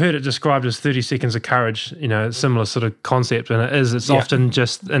 I've heard it described as 30 seconds of courage, similar sort of concept. And it's often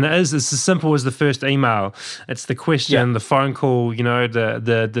it's as simple as the first email. It's the question, the phone call,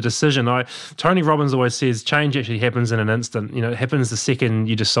 the decision. Tony Robbins always says change actually happens in an instant. It happens the second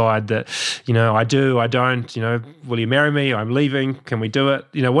you decide that, I do, I don't, will you marry me? I'm leaving. Can we do it?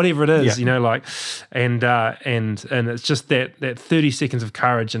 Whatever it is, and it's just that 30 seconds of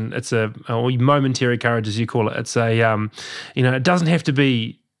courage, and it's a momentary courage, as you call it. It's it doesn't have to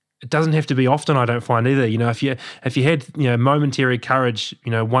be. It doesn't have to be often, I don't find either. If you had momentary courage,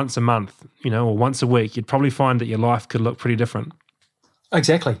 once a month, or once a week, you'd probably find that your life could look pretty different.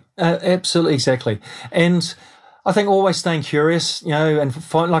 Exactly, absolutely, exactly. And I think always staying curious, and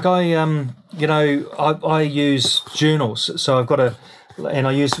find, like I use journals. So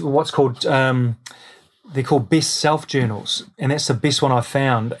I use what's called they're called best self journals, and that's the best one I've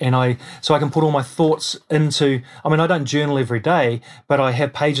found. And so I can put all my thoughts into. I don't journal every day, but I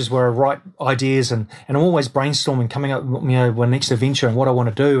have pages where I write ideas, and I'm always brainstorming, coming up, my next adventure and what I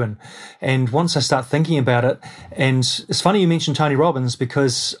want to do. And once I start thinking about it, and it's funny you mentioned Tony Robbins,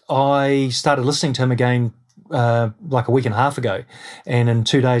 because I started listening to him again like a week and a half ago, and in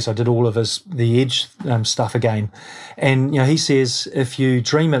 2 days I did all of the Edge stuff again. And he says, if you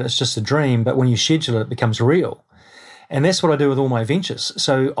dream it, it's just a dream, but when you schedule it, it becomes real. And that's what I do with all my adventures.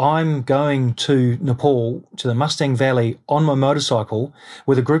 So I'm going to Nepal, to the Mustang Valley, on my motorcycle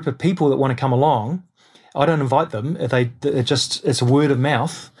with a group of people that want to come along. I don't invite them. It's a word of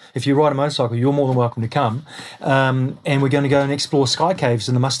mouth. If you ride a motorcycle, you're more than welcome to come. And we're going to go and explore sky caves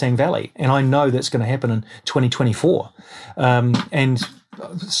in the Mustang Valley. And I know that's going to happen in 2024. And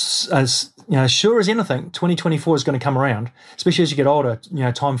as sure as anything, 2024 is going to come around, especially as you get older.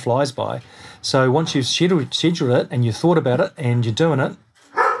 Time flies by. So once you've scheduled it and you thought about it and you're doing it,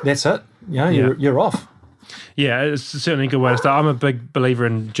 that's it. You're off. Yeah, it's certainly a good way to start. I'm a big believer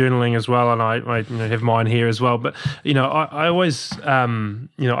in journaling as well, and I have mine here as well. But I always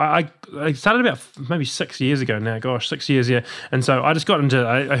I started about maybe 6 years ago now. Gosh, 6 years, yeah. And so I just got into.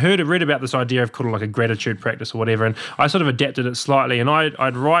 I read about this idea of called like a gratitude practice or whatever, and I sort of adapted it slightly. And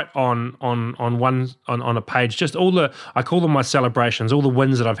I'd write on a page just I call them my celebrations, all the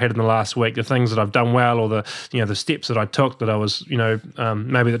wins that I've had in the last week, the things that I've done well, or the steps that I took that I was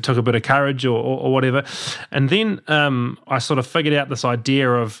maybe that took a bit of courage or whatever. And then I sort of figured out this idea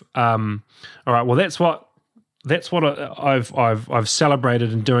of, all right, well, that's what that's what I've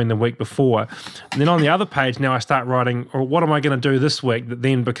celebrated in doing the week before. And then on the other page, now I start writing, or what am I going to do this week that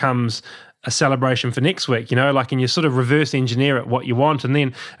then becomes a celebration for next week, and you sort of reverse engineer it what you want, and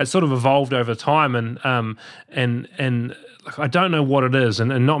then it's sort of evolved over time, and I don't know what it is,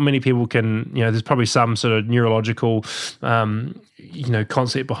 and not many people can, there's probably some sort of neurological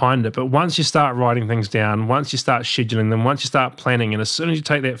concept behind it, but once you start writing things down, once you start scheduling them, once you start planning, and as soon as you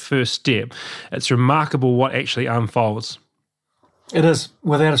take that first step, it's remarkable what actually unfolds. It is,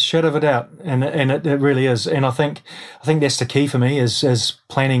 without a shadow of a doubt, and it really is. And I think that's the key for me is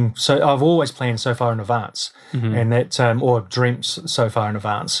planning. So I've always planned so far in advance, and that or dreamt so far in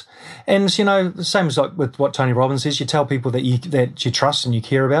advance. And the same as like with what Tony Robbins says, you tell people that you trust and you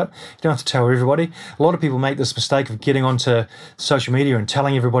care about. You don't have to tell everybody. A lot of people make this mistake of getting onto social media and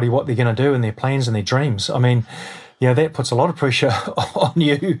telling everybody what they're going to do and their plans and their dreams. I mean, that puts a lot of pressure on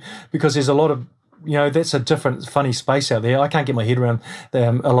you, because there's a lot of that's a different, funny space out there. I can't get my head around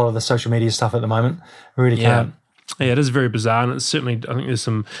a lot of the social media stuff at the moment. I really can't. Yeah, it is very bizarre, and it's certainly, I think there's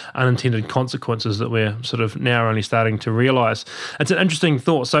some unintended consequences that we're sort of now only starting to realise. It's an interesting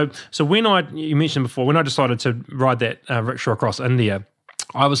thought. So when you mentioned before, when I decided to ride that rickshaw across India,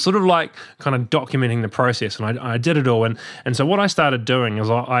 I was sort of like kind of documenting the process, and I did it all. And so what I started doing is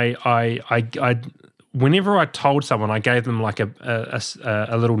I whenever I told someone, I gave them like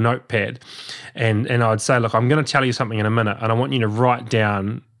a little notepad, and I'd say, look, I'm going to tell you something in a minute, and I want you to write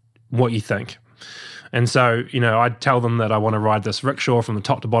down what you think. And so, I'd tell them that I want to ride this rickshaw from the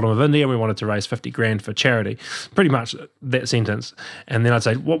top to bottom of India, and we wanted to raise 50 grand for charity. Pretty much that sentence. And then I'd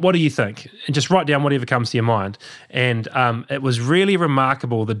say, what do you think? And just write down whatever comes to your mind. And it was really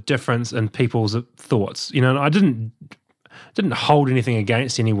remarkable, the difference in people's thoughts. I didn't hold anything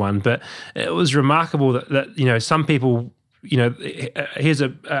against anyone, but it was remarkable that some people, here's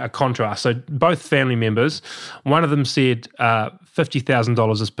a contrast. So both family members, one of them said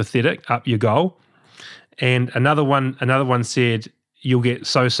 $50,000 is pathetic, up your goal, and another one said you'll get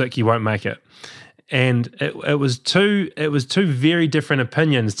so sick you won't make it. And it was two very different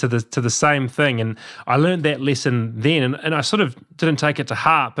opinions to the same thing, and I learned that lesson then, and I sort of didn't take it to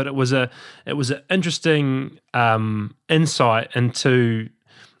heart, but it was an interesting insight into,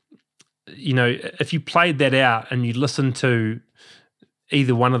 if you played that out and you listened to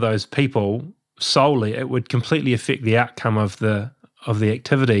either one of those people solely, it would completely affect the outcome of the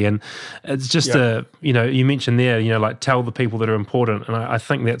activity. And it's just you mentioned there, like tell the people that are important, and I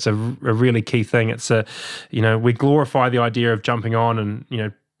think that's a really key thing. It's we glorify the idea of jumping on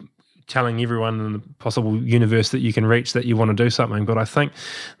and telling everyone in the possible universe that you can reach that you want to do something, but I think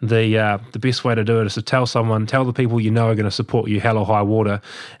the best way to do it is to tell the people are going to support you hell or high water,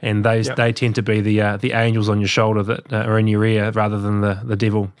 and they tend to be the angels on your shoulder that are in your ear rather than the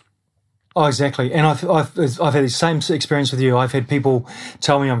devil. Oh, exactly. And I've had the same experience with you. I've had people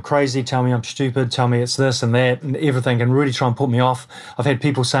tell me I'm crazy, tell me I'm stupid, tell me it's this and that and everything, and really try and put me off. I've had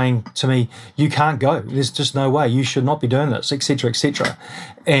people saying to me, you can't go. There's just no way. You should not be doing this, etc., etc.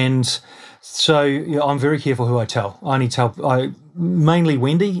 And so I'm very careful who I tell. I only tell mainly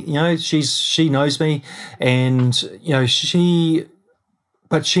Wendy. She knows me, and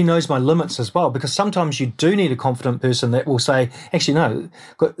but she knows my limits as well, because sometimes you do need a confident person that will say, actually, no,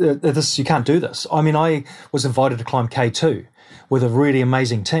 this you can't do this. I mean, I was invited to climb K2 with a really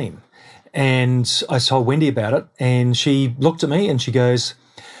amazing team, and I told Wendy about it, and she looked at me and she goes,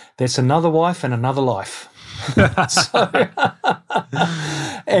 that's another wife and another life.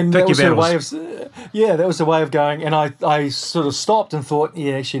 And that was her way of, that was the way of going. And I sort of stopped and thought,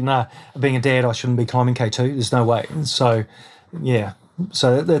 actually, no, being a dad, I shouldn't be climbing K2. There's no way. And so,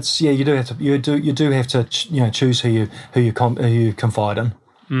 so that's you do have to choose who you confide in.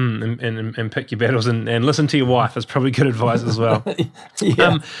 And pick your battles and listen to your wife is probably good advice as well.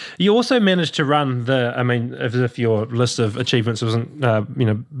 You also managed to run as if your list of achievements wasn't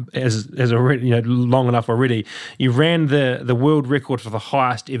as already long enough already. You ran the world record for the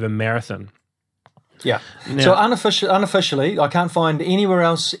highest ever marathon. Yeah. Now, so unofficially, I can't find anywhere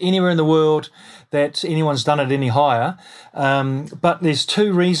in the world that anyone's done it any higher. But there's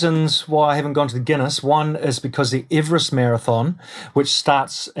two reasons why I haven't gone to the Guinness. One is because the Everest marathon, which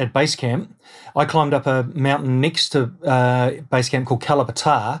starts at base camp, I climbed up a mountain next to base camp called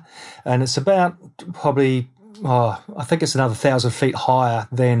Kalapatar, and it's about probably, I think it's another 1,000 feet higher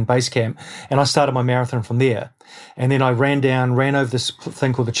than base camp, and I started my marathon from there. And then I ran over this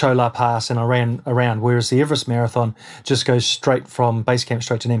thing called the Cholar Pass, and I ran around, whereas the Everest marathon just goes straight from base camp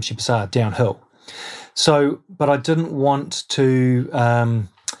straight to Namche Bazaar downhill. So, but I didn't want to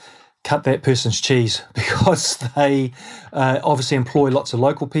cut that person's cheese because they obviously employ lots of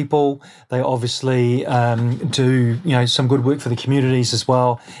local people. They obviously do some good work for the communities as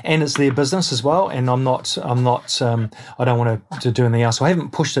well, and it's their business as well. And I don't want to do anything else. I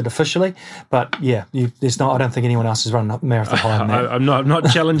haven't pushed it officially, but yeah, I don't think anyone else has run a marathon higher than that. I'm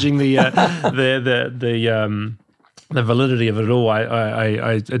not challenging the validity of it at all.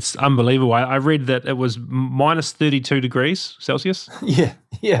 It's unbelievable. I read that it was minus 32 degrees Celsius.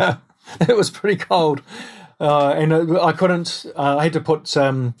 Yeah. It was pretty cold, and I couldn't. I had to put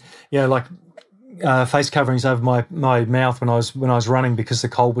face coverings over my mouth when I was running because the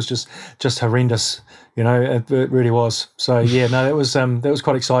cold was just horrendous. It really was. So yeah, no, that was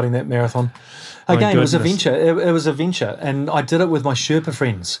quite exciting, that marathon. Again, it was a venture. It was a venture, and I did it with my Sherpa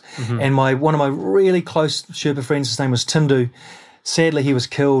friends. And one of my really close Sherpa friends, his name was Tindu. Sadly, he was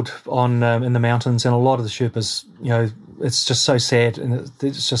killed in the mountains, and a lot of the Sherpas, it's just so sad, and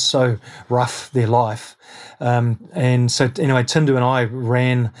it's just so rough, their life. And so anyway, Tindu and I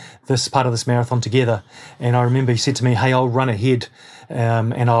ran this part of this marathon together, and I remember he said to me, "Hey, I'll run ahead,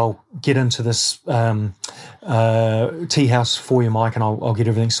 and I'll get into this tea house for you, Mike, and I'll get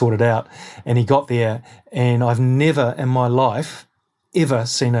everything sorted out." And he got there, and I've never in my life ever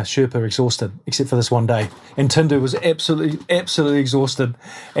seen a Sherpa exhausted except for this one day. And Tindu was absolutely exhausted,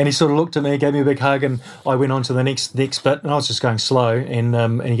 and he sort of looked at me, gave me a big hug, and I went on to the next bit, and I was just going slow,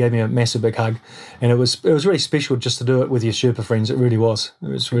 and he gave me a massive big hug, and it was really special just to do it with your Sherpa friends. It really was. It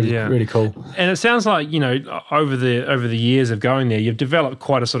was really cool. And it sounds like over the years of going there, you've developed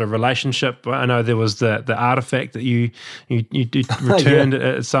quite a sort of relationship. I know there was the artifact that you returned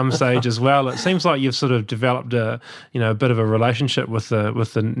at some stage as well. It seems like you've sort of developed a bit of a relationship with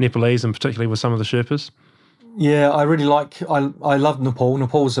the Nepalese, and particularly with some of the Sherpas. Yeah, I really I love Nepal.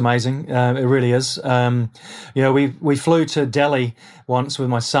 Nepal is amazing. It really is. We flew to Delhi once with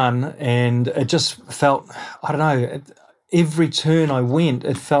my son, and it just felt, I don't know, every turn I went,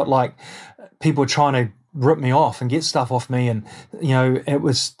 it felt like people were trying to rip me off and get stuff off me. And, it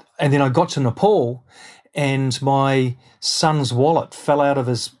was, and then I got to Nepal, and my son's wallet fell out of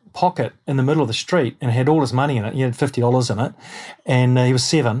his pocket in the middle of the street, and had all his money in it. He had $50 in it, and he was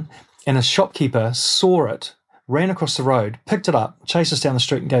 7, and a shopkeeper saw it, ran across the road, picked it up, chased us down the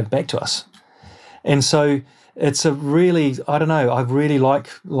street, and gave it back to us. And so it's a really, I don't know, I really like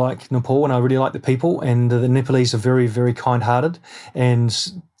Nepal, and I really like the people, and the Nepalese are very, very kind-hearted. And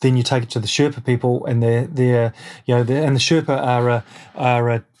then you take it to the Sherpa people, and they're and the Sherpa are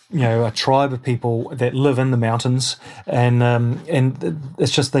a tribe of people that live in the mountains, and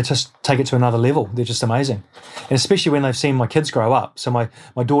it's just, they just take it to another level. They're just amazing, and especially when they've seen my kids grow up. So my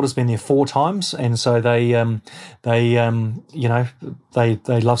daughter's been there 4 times, and so they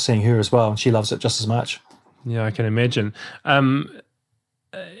love seeing her as well, and she loves it just as much. Yeah, I can imagine.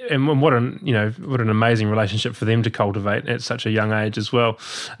 And what an amazing relationship for them to cultivate at such a young age as well.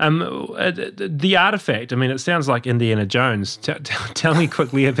 The artifact, I mean, it sounds like Indiana Jones. Tell me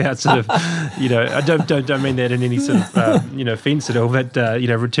quickly about sort of, I don't mean that in any sort of, offense at all, but,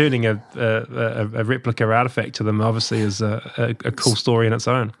 returning a replica artifact to them obviously is a cool story in its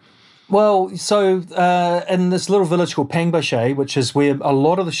own. Well, so in this little village called Pangboche, which is where a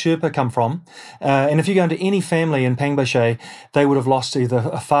lot of the Sherpa come from, and if you go into any family in Pangboche, they would have lost either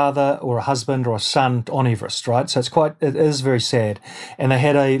a father or a husband or a son on Everest, right? So it is very sad. And they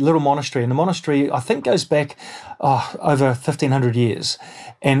had a little monastery, and the monastery, I think, goes back over 1,500 years.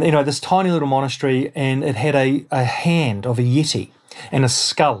 And, this tiny little monastery, and it had a hand of a yeti and a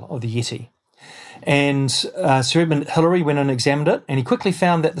skull of the yeti. And Sir Edmund Hillary went and examined it, and he quickly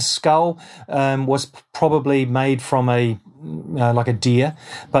found that the skull was probably made from like a deer,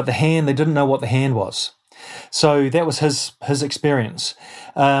 but the hand, they didn't know what the hand was. So that was his experience.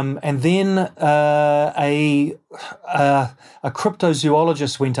 And then a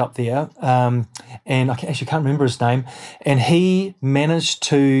cryptozoologist went up there, and I actually can't remember his name, and he managed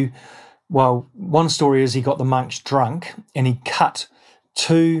to, well, one story is he got the monks drunk, and he cut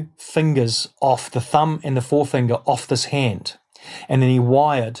 2 fingers off, the thumb and the forefinger, off this hand, and then he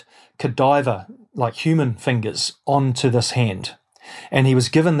wired cadaver, like human fingers, onto this hand, and he was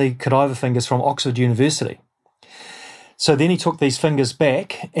given the cadaver fingers from Oxford University. So then he took these fingers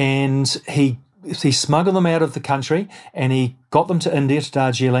back, and he smuggled them out of the country, and he got them to India, to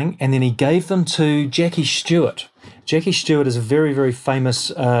Darjeeling, and then he gave them to Jackie Stewart. Jackie Stewart is a very, very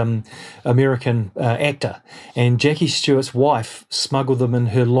famous American actor, and Jackie Stewart's wife smuggled them in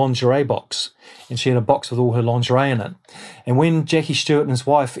her lingerie box, and she had a box with all her lingerie in it. And when Jackie Stewart and his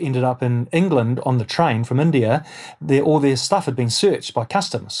wife ended up in England on the train from India, all their stuff had been searched by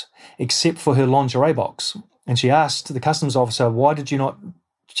customs, except for her lingerie box. And she asked the customs officer, "Why did you not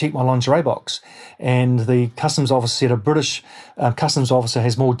check my lingerie box. And the customs officer said a British customs officer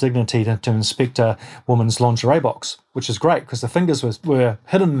has more dignity to inspect a woman's lingerie box, which is great because the fingers were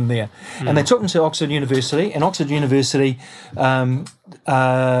hidden in there. And they took them to Oxford University, and Oxford University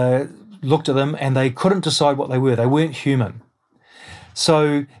looked at them and they couldn't decide what they were. They weren't human.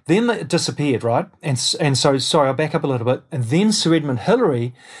 So then it disappeared, right? And so, sorry, I'll back up a little bit. And then Sir Edmund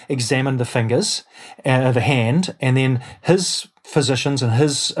Hillary examined the fingers, the hand, and then his physicians and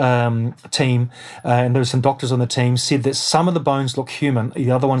his team, and there were some doctors on the team, said that some of the bones look human, the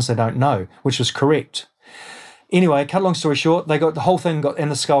other ones they don't know, which was correct. Anyway, cut a long story short, the whole thing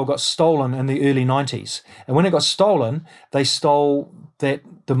and the skull got stolen in the early 90s. And when it got stolen, they stole the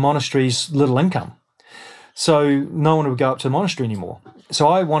monastery's little income. So no one would go up to the monastery anymore. So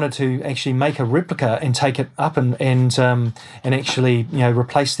I wanted to actually make a replica and take it up and actually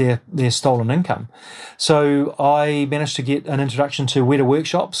replace their stolen income. So I managed to get an introduction to Weta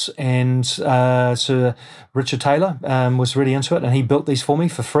Workshops, and Sir Richard Taylor was really into it, and he built these for me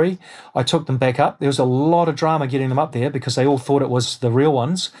for free. I took them back up. There was a lot of drama getting them up there because they all thought it was the real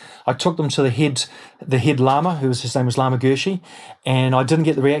ones. I took them to the head lama, his name was Lama Gershi, and I didn't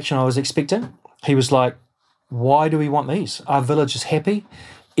get the reaction I was expecting. He was like, "Why do we want these? Our village is happy.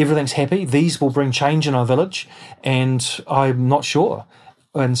 Everything's happy. These will bring change in our village." And I'm not sure.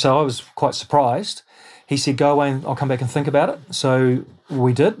 And so I was quite surprised. He said, "Go away and I'll come back and think about it." So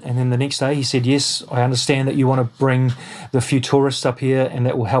we did. And then the next day he said, "Yes, I understand that you want to bring the few tourists up here and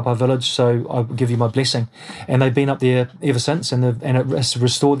that will help our village. So I'll give you my blessing." And they've been up there ever since, and it has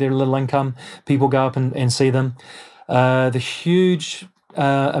restored their little income. People go up and see them. The huge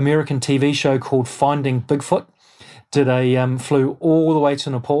American TV show called Finding Bigfoot flew all the way to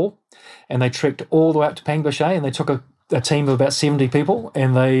Nepal, and they trekked all the way up to Pangboche, and they took a team of about 70 people,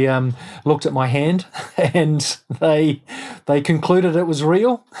 and they looked at my hand, and they concluded it was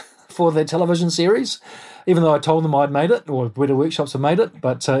real for their television series, even though I told them I'd made it, or Weta Workshops had made it.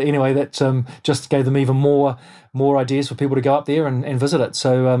 But anyway, that just gave them even more ideas for people to go up there and visit it.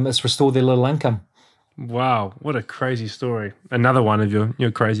 So it's restored their little income. Wow, what a crazy story! Another one of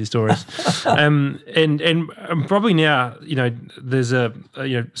your crazy stories, and probably now there's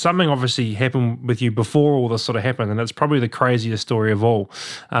something obviously happened with you before all this sort of happened, and it's probably the craziest story of all.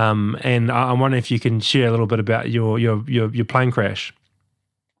 And I'm wondering if you can share a little bit about your plane crash.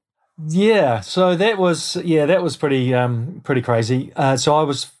 Yeah, so that was pretty crazy. So I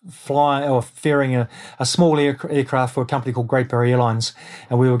was ferrying a small aircraft for a company called Great Barrier Airlines,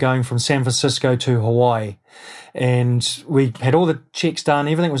 and we were going from San Francisco to Hawaii. And we had all the checks done,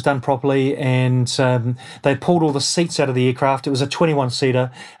 everything was done properly, and they pulled all the seats out of the aircraft. It was a 21-seater,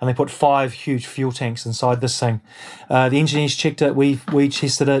 and they put 5 huge fuel tanks inside this thing. The engineers checked it, we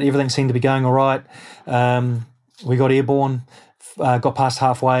tested it, everything seemed to be going all right. We got airborne. Got past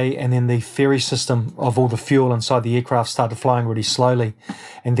halfway, and then the ferry system of all the fuel inside the aircraft started flowing really slowly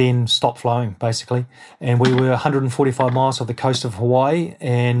and then stopped flowing, basically. And we were 145 miles off the coast of Hawaii,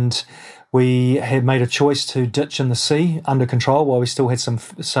 and we had made a choice to ditch in the sea under control while we still had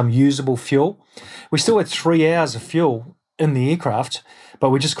some usable fuel. We still had 3 hours of fuel in the aircraft, but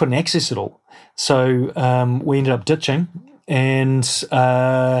we just couldn't access it all. So we ended up ditching, and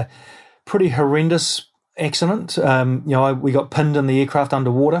pretty horrendous accident. We got pinned in the aircraft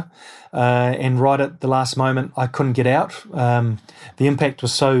underwater, and right at the last moment I couldn't get out. The impact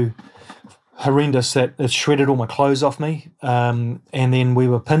was so horrendous that it shredded all my clothes off me, and then we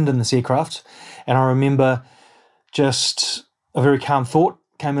were pinned in this aircraft. And I remember just a very calm thought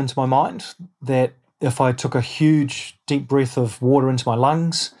came into my mind that if I took a huge deep breath of water into my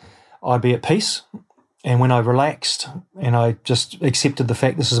lungs, I'd be at peace. And when I relaxed and I just accepted the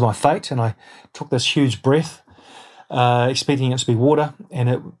fact this is my fate, and I took this huge breath, expecting it to be water, and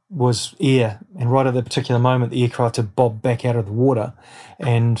it was air. And right at the particular moment, the aircraft had bobbed back out of the water,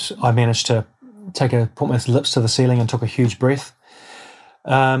 and I managed to put my lips to the ceiling and took a huge breath.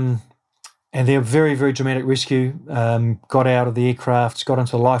 And they're a very, very dramatic rescue. Got out of the aircraft, got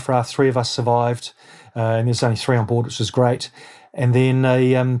into a life raft. 3 of us survived, and there's only 3 on board, which was great. And then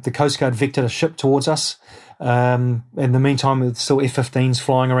the Coast Guard vectored a ship towards us. In the meantime, there's still F-15s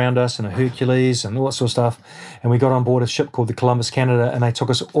flying around us, and a Hercules and all that sort of stuff. And we got on board a ship called the Columbus Canada, and they took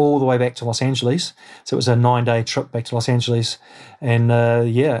us all the way back to Los Angeles. So it was a 9-day trip back to Los Angeles. And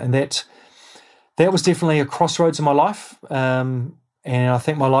and that was definitely a crossroads in my life. And I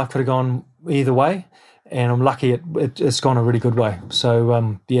think my life could have gone either way. And I'm lucky it's gone a really good way.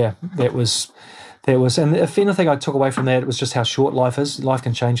 So that was. And if anything I took away from that, it was just how short life is. Life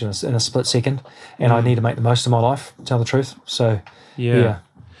can change in a split second, and I need to make the most of my life, to tell the truth. So, yeah.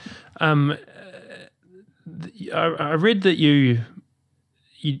 I read that you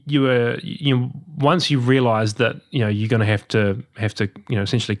you were once you realised that you're going to have to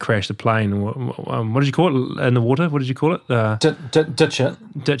essentially crash the plane. What did you call it in the water? What did you call it? Ditch it.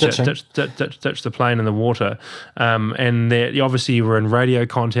 Ditch the plane in the water. And that obviously you were in radio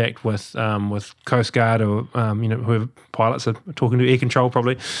contact with Coast Guard or whoever pilots are talking to, air control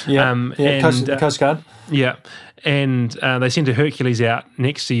probably. Coast Guard. Yeah, and they sent a Hercules out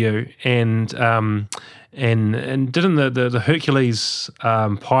next to you, and didn't the Hercules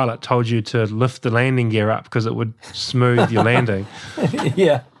pilot told you to lift the landing gear up because it would smooth your landing?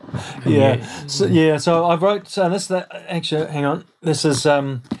 Yeah. So I wrote. Actually, hang on. This is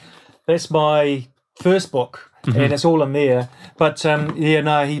that's my first book. And it's all in there. But,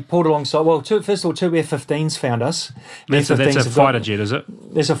 he pulled alongside. Well, first of all, two F-15s found us. That's a fighter jet, is it?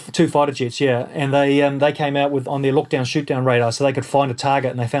 There's two fighter jets, yeah. And they came out on their look-down, shoot-down radar so they could find a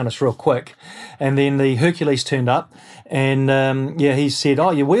target, and they found us real quick. And then the Hercules turned up, and, he said,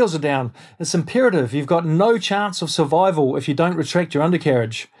 your wheels are down. It's imperative. You've got no chance of survival if you don't retract your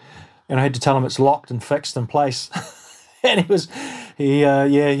undercarriage. And I had to tell him it's locked and fixed in place. And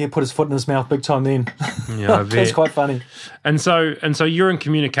he put his foot in his mouth big time then. Yeah, it's quite funny. And so you're in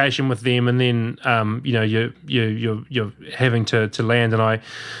communication with them, and then you're having to land, and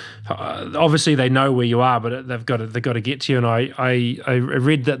obviously they know where you are, but they've got to get to you. And I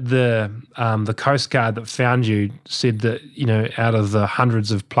read that the Coast Guard that found you said that out of the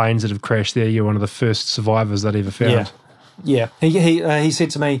hundreds of planes that have crashed there, you're one of the first survivors they'd ever found. Yeah. He said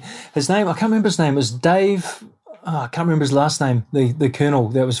to me, his name, I can't remember his name, it was Dave. I can't remember his last name. The colonel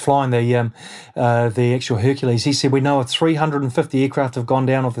that was flying the actual Hercules. He said, we know of 350 aircraft have gone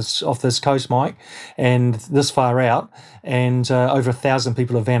down off this coast, Mike, and this far out, and over 1,000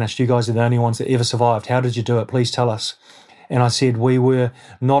 people have vanished. You guys are the only ones that ever survived. How did you do it? Please tell us. And I said, we were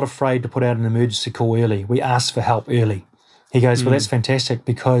not afraid to put out an emergency call early. We asked for help early. He goes, well, that's fantastic,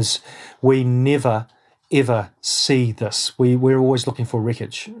 because we never ever see this. We're always looking for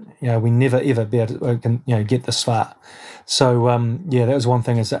wreckage. We never ever be able to get this far. So that was one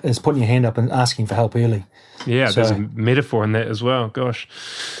thing, is putting your hand up and asking for help early. Yeah, so, there's a metaphor in that as well. Gosh,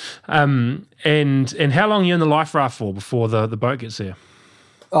 and how long are you in the life raft for before the boat gets there?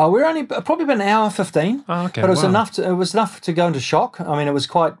 We're only probably about an hour 15. Oh, okay. But it was enough. It was enough to go into shock. I mean, it was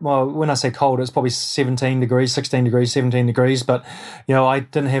quite, well, when I say cold, it's probably 17 degrees, 16 degrees, 17 degrees. But I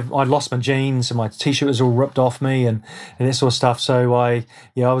lost my jeans, and my t-shirt was all ripped off me, and that sort of stuff. So I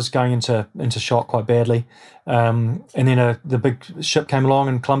was going into shock quite badly. And then the big ship came along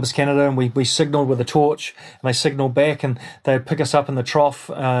in Columbus, Canada, and we signalled with a torch, and they signalled back, and they'd pick us up in the trough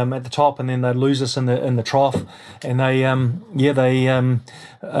at the top, and then they'd lose us in the trough, and they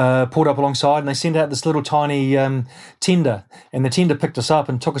pulled up alongside, and they sent out this little tiny tender, and the tender picked us up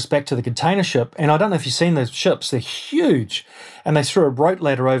and took us back to the container ship. And I don't know if you've seen those ships; they're huge, and they threw a rope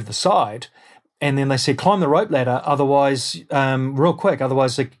ladder over the side, and then they said, climb the rope ladder, otherwise, real quick,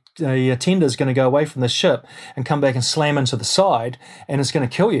 otherwise the tender is going to go away from the ship and come back and slam into the side, and it's going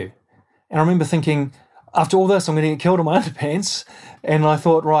to kill you. And I remember thinking, after all this, I'm going to get killed in my underpants. And I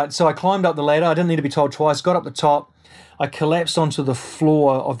thought, right, so I climbed up the ladder. I didn't need to be told twice. Got up the top. I collapsed onto the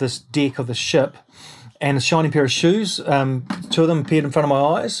floor of this deck of the ship, and a shiny pair of shoes, two of them appeared in front of my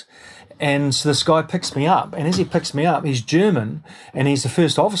eyes. And so this guy picks me up, and as he picks me up, he's German, and he's the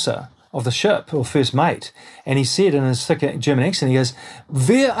first officer of the ship, or first mate, and he said in his thick German accent, he goes,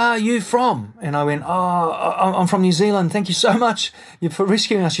 "Where are you from?" And I went, I'm from New Zealand. Thank you so much for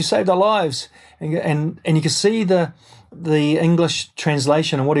rescuing us. You saved our lives. And you could see the English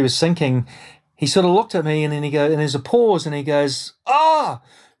translation and what he was thinking. He sort of looked at me, and then and there's a pause, and he goes,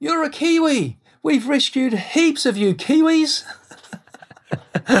 you're a Kiwi. We've rescued heaps of you Kiwis.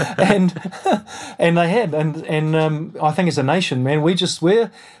 and they had, and I think as a nation, man,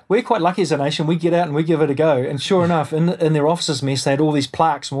 we're quite lucky as a nation. We get out and we give it a go. And sure enough, in their officers' mess, they had all these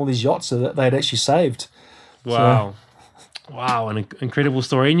plaques from all these yachts that they had actually saved. Wow, so. Wow, an incredible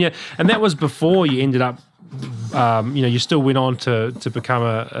story. And that was before you ended up. You still went on to become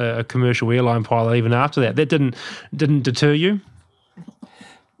a commercial airline pilot even after that. That didn't deter you?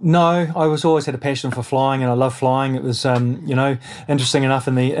 No, I always had a passion for flying, and I love flying. It was, interesting enough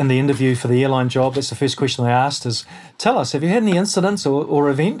in the interview for the airline job. That's the first question they asked is, "Tell us, have you had any incidents or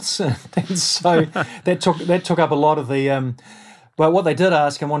events?" And so that took up a lot of the. But what they did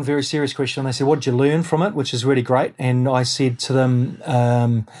ask, and one very serious question, they said, "What did you learn from it?" Which is really great. And I said to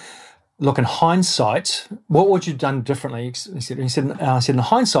them, "Look, in hindsight, what would you have done differently?" I said, "In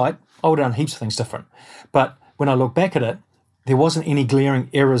hindsight, I would have done heaps of things different. But when I look back at it, there wasn't any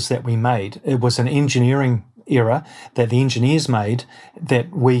glaring errors that we made. It was an engineering error that the engineers made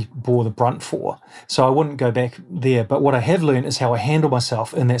that we bore the brunt for. So I wouldn't go back there. But what I have learned is how I handle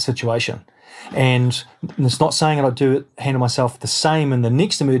myself in that situation. And it's not saying that I handle myself the same in the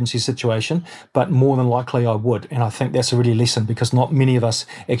next emergency situation, but more than likely I would. And I think that's a really lesson, because not many of us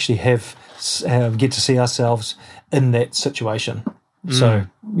actually get to see ourselves in that situation. So,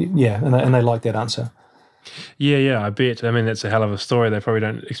 yeah, and they like that answer. Yeah, I bet. I mean, that's a hell of a story. They probably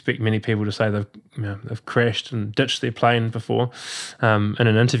don't expect many people to say they've crashed and ditched their plane before in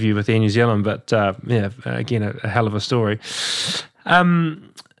an interview with Air New Zealand. But yeah, again, a hell of a story.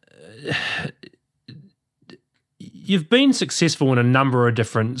 You've been successful in a number of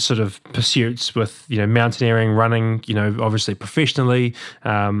different sort of pursuits with, mountaineering, running, obviously professionally,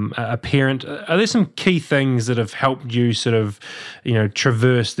 a parent. Are there some key things that have helped you sort of,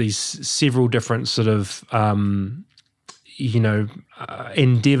 traverse these several different sort of,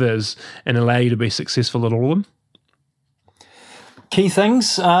 endeavors and allow you to be successful at all of them? Key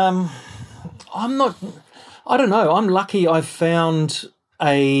things? I don't know. I'm lucky I've found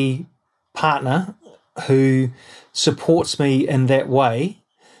a partner who supports me in that way.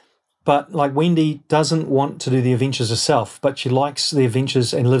 But like Wendy doesn't want to do the adventures herself, but she likes the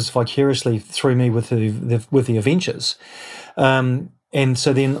adventures and lives vicariously through me with the adventures. And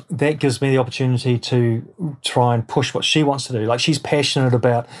so then that gives me the opportunity to try and push what she wants to do. Like, she's passionate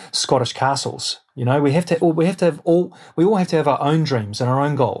about Scottish castles. We all have to have our own dreams and our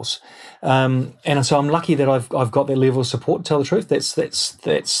own goals. And so I'm lucky that I've got that level of support, to tell the truth.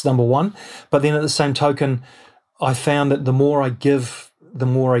 That's number one. But then at the same token, I found that the more I give, the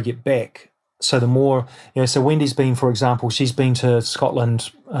more I get back. So the more, so Wendy's been, for example, she's been to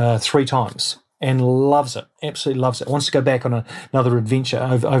Scotland 3 times and loves it, absolutely loves it. Wants to go back on another adventure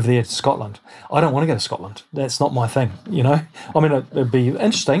over there to Scotland. I don't want to go to Scotland. That's not my thing, I mean, it'd be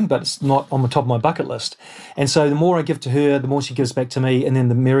interesting, but it's not on the top of my bucket list. And so the more I give to her, the more she gives back to me, and then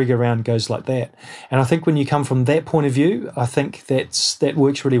the merry-go-round goes like that. And I think when you come from that point of view, I think that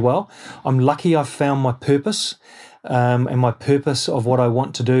works really well. I'm lucky I've found my purpose. And my purpose of what I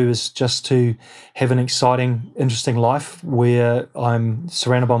want to do is just to have an exciting, interesting life where I'm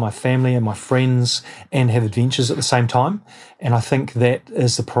surrounded by my family and my friends and have adventures at the same time. And I think that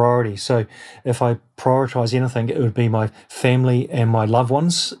is the priority. So if I prioritize anything, it would be my family and my loved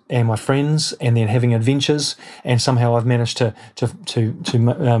ones and my friends, and then having adventures. And somehow I've managed to fix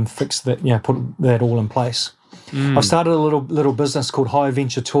that, put that all in place. I've started a little business called High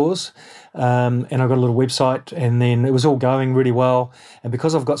Adventure Tours, and I've got a little website, and then it was all going really well. And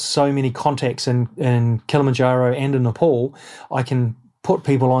because I've got so many contacts in Kilimanjaro and in Nepal, I can put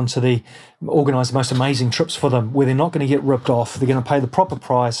people on to organise the most amazing trips for them, where they're not going to get ripped off. They're going to pay the proper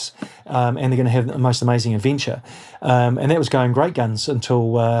price, and they're going to have the most amazing adventure. And that was going great guns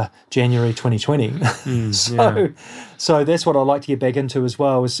until January 2020. So that's what I like to get back into as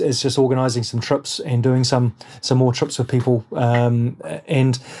well, is just organising some trips and doing some more trips with people,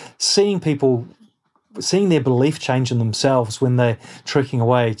 and seeing their belief change in themselves when they're trekking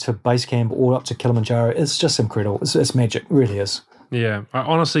away to base camp or up to Kilimanjaro. It's just incredible. It's magic. It really is. Yeah, I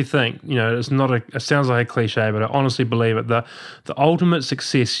honestly think, it sounds like a cliche, but I honestly believe it. The ultimate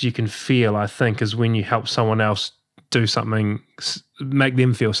success you can feel, I think, is when you help someone else do something, make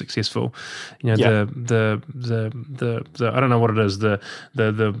them feel successful. The I don't know what it is, the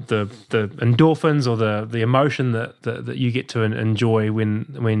endorphins or the emotion that you get to enjoy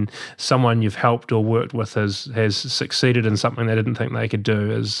when someone you've helped or worked with has succeeded in something they didn't think they could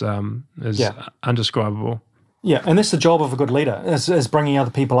do is undescribable. Yeah, and that's the job of a good leader, is bringing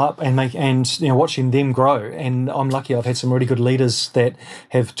other people up and watching them grow. And I'm lucky I've had some really good leaders that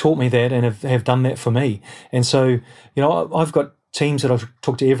have taught me that and have done that for me. And so, I've got teams that I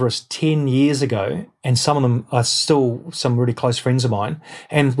took to Everest 10 years ago, and some of them are still some really close friends of mine,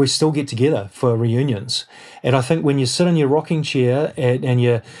 and we still get together for reunions. And I think when you sit in your rocking chair and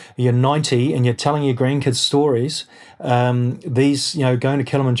you're 90 and you're telling your grandkids stories, these, going to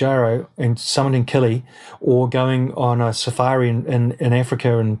Kilimanjaro and summiting Kili, or going on a safari in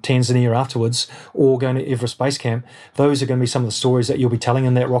Africa and Tanzania afterwards, or going to Everest Base Camp, those are going to be some of the stories that you'll be telling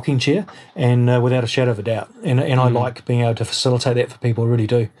in that rocking chair, and without a shadow of a doubt. And I like being able to facilitate that for people, I really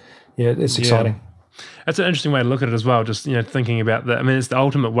do. Yeah, it's exciting. Yeah. That's an interesting way to look at it as well. Just thinking about that. I mean, it's the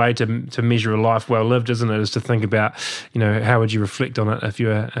ultimate way to measure a life well lived, isn't it? Is to think about how would you reflect on it if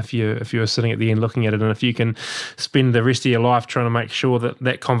you were sitting at the end looking at it, and if you can spend the rest of your life trying to make sure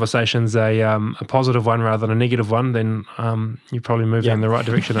that conversation's a positive one rather than a negative one, then you're probably moving in the right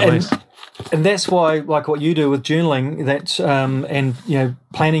direction at least. And that's why, like what you do with journaling, and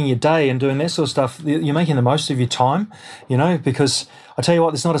planning your day and doing that sort of stuff, you're making the most of your time, because I tell you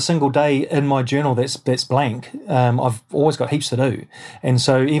what, there's not a single day in my journal that's blank. I've always got heaps to do, and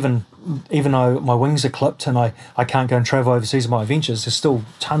so even though my wings are clipped and I can't go and travel overseas on my adventures, there's still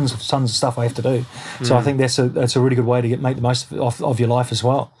tons of stuff I have to do. So I think that's a really good way to make the most of your life as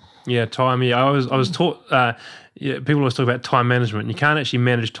well. Yeah, time. Yeah, I was taught. People always talk about time management. You can't actually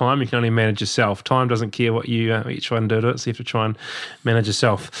manage time. You can only manage yourself. Time doesn't care what you try and do to it. So you have to try and manage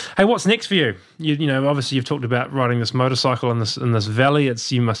yourself. Hey, what's next for you? Obviously you've talked about riding this motorcycle in this valley.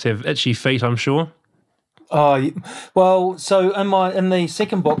 You must have itchy feet, I'm sure. Oh, well, so in the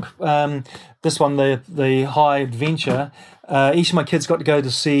second book, this one, the High Adventure, each of my kids got to go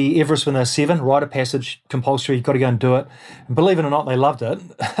to see Everest when they were 7, rite of passage, compulsory, you've got to go and do it. And believe it or not, they loved it.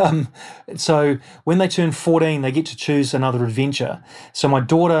 So when they turn 14, they get to choose another adventure. So my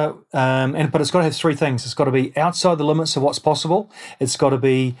daughter, but it's got to have 3 things. It's got to be outside the limits of what's possible. It's got to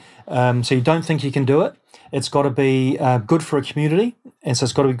be, so you don't think you can do it. It's got to be good for a community, and so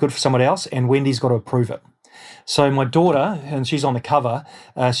it's got to be good for someone else, and Wendy's got to approve it. So my daughter, and she's on the cover,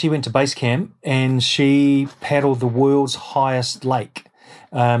 she went to base camp and she paddled the world's highest lake.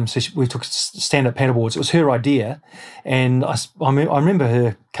 We took stand-up paddleboards. It was her idea, and I remember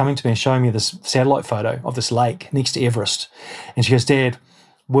her coming to me and showing me this satellite photo of this lake next to Everest. And she goes, "Dad,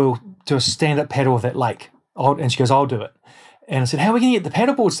 we'll do a stand-up paddle of that lake." And she goes, "I'll do it." And I said, "How are we going to get the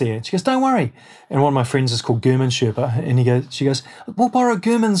paddleboards there?" And she goes, "Don't worry." And one of my friends is called Gurman Sherpa, and she goes, "We'll borrow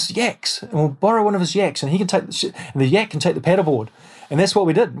Gurman's yaks, and we'll borrow one of his yaks, and he can take the yak can take the paddleboard." And that's what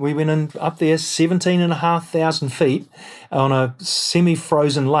we did. We went up there 17,500 feet on a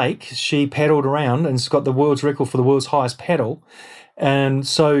semi-frozen lake. She paddled around and has got the world's record for the world's highest paddle. And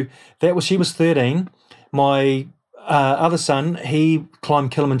so she was 13. My other son, he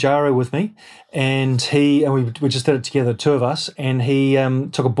climbed Kilimanjaro with me, and we just did it together, 2 of us, and he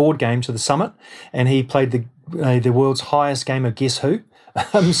took a board game to the summit, and he played the world's highest game of Guess Who.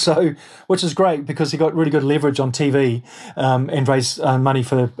 Which is great because he got really good leverage on TV and raised money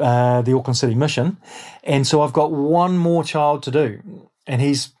for the Auckland City Mission. And so I've got one more child to do, and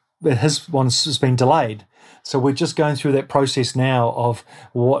his one has been delayed. So we're just going through that process now of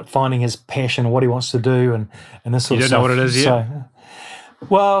finding his passion and what he wants to do and this sort of stuff. You don't know what it is yet?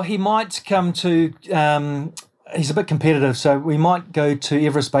 Well, he might come to... he's a bit competitive, so we might go to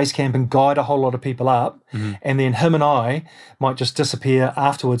Everest Base Camp and guide a whole lot of people up, and then him and I might just disappear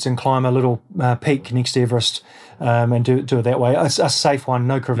afterwards and climb a little peak next to Everest and do it that way. A safe one,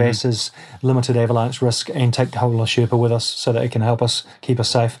 no crevasses, limited avalanche risk, and take the whole lot of Sherpa with us so that it can help us keep us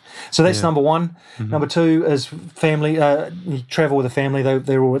safe. So that's number 1. Number 2 is family. You travel with a family;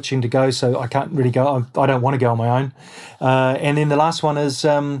 they're all itching to go, so I can't really go. I don't want to go on my own. And then the last one is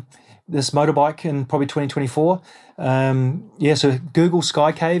this motorbike in probably 2024. So Google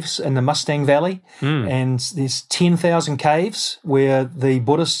Sky Caves in the Mustang Valley, and there's 10,000 caves where the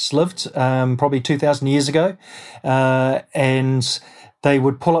Buddhists lived probably 2,000 years ago, and they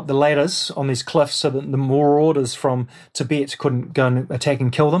would pull up the ladders on these cliffs so that the marauders from Tibet couldn't go and attack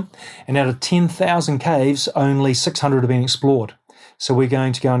and kill them. And out of 10,000 caves, only 600 have been explored. So we're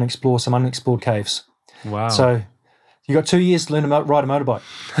going to go and explore some unexplored caves. Wow. So you got 2 years to learn to ride a motorbike.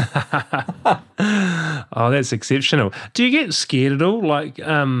 Oh, that's exceptional. Do you get scared at all? Like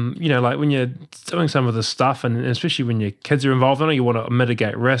when you're doing some of this stuff, and especially when your kids are involved in it, you want to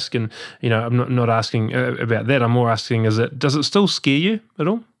mitigate risk. And I'm not asking about that. I'm more asking, does it still scare you at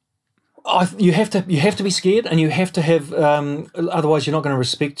all? You have to be scared, and you have to have. Otherwise, you're not going to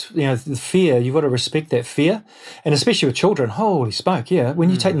respect. The fear. You've got to respect that fear, and especially with children. Holy smoke! Yeah, when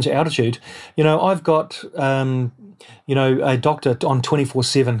you take them to altitude, I've got a doctor on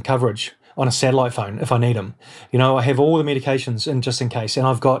 24/7 coverage on a satellite phone if I need them. I have all the medications in just in case, and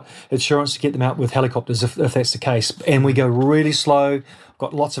I've got insurance to get them out with helicopters if that's the case. And we go really slow.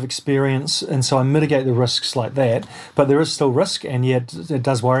 Got lots of experience, and so I mitigate the risks like that. But there is still risk, and it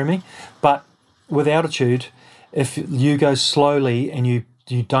does worry me. But with altitude, if you go slowly and you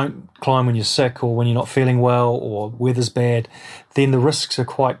don't climb when you're sick or when you're not feeling well or weather's bad, then the risks are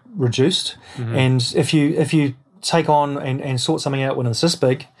quite reduced. And if you take on and sort something out when it's this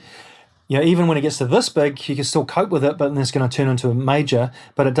big, even when it gets to this big, you can still cope with it, but then it's going to turn into a major.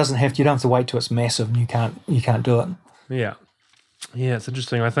 But it doesn't have to. You don't have to wait till it's massive, and you can't do it. Yeah. Yeah, it's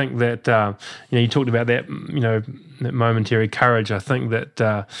interesting. I think that you talked about that, that momentary courage. I think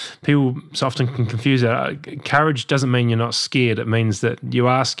that people so often can confuse that. Courage doesn't mean you're not scared. It means that you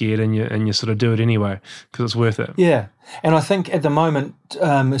are scared and you sort of do it anyway because it's worth it. Yeah, and I think at the moment,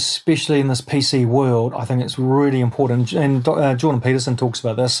 especially in this PC world, I think it's really important. And Jordan Peterson talks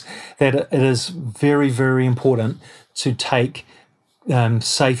about this, that it is very, very important to take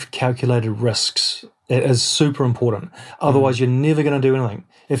safe, calculated risks. It is super important. Otherwise, you're never going to do anything.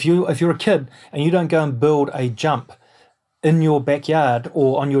 If you're a kid and you don't go and build a jump in your backyard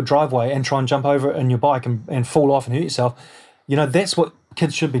or on your driveway and try and jump over it in your bike and fall off and hurt yourself, that's what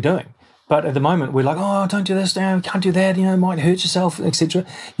kids should be doing. But at the moment, we're like, oh, don't do this, no, can't do that, might hurt yourself, etc.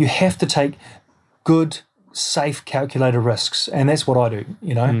 You have to take good, safe, calculated risks, and that's what I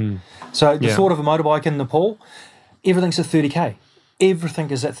do. So the thought of a motorbike in Nepal, everything's at 30k. Everything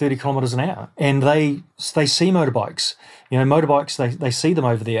is at 30 kilometres an hour, and they see motorbikes. Motorbikes, they see them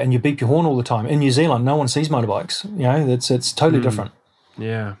over there, and you beep your horn all the time. In New Zealand, no one sees motorbikes. It's totally different.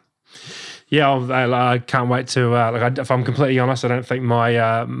 Yeah. I can't wait to. If I'm completely honest, I don't think my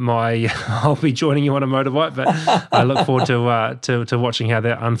I'll be joining you on a motorbike, but I look forward to watching how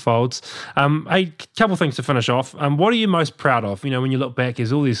that unfolds. A couple of things to finish off. What are you most proud of? When you look back,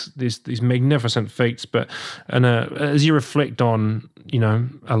 there's all these magnificent feats, but as you reflect on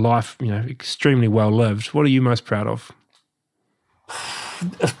a life extremely well lived, what are you most proud of?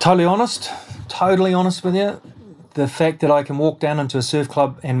 If totally honest with you, the fact that I can walk down into a surf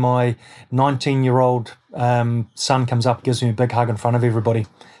club and my 19-year-old son comes up, gives me a big hug in front of everybody,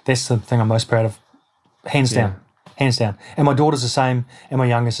 that's the thing I'm most proud of. Hands down. And my daughter's the same, and my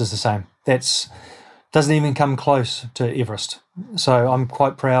youngest is the same. Doesn't even come close to Everest. So I'm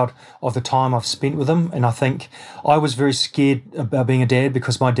quite proud of the time I've spent with them, and I think I was very scared about being a dad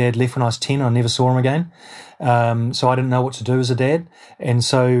because my dad left when I was 10 and I never saw him again. So I didn't know what to do as a dad, and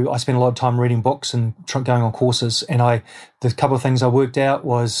so I spent a lot of time reading books and going on courses, and the couple of things I worked out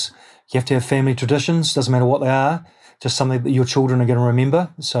was you have to have family traditions, doesn't matter what they are, just something that your children are going to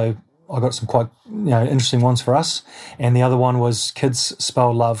remember. So I got some quite interesting ones for us, and the other one was kids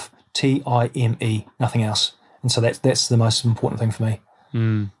spell love Time, nothing else. And so that's the most important thing for me.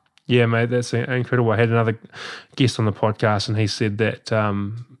 Yeah, mate, that's incredible. I had another guest on the podcast, and he said that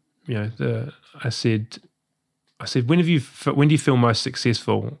I said when do you feel most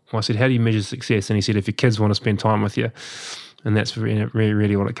successful? Well, I said, how do you measure success? And he said, if your kids want to spend time with you. And that's really,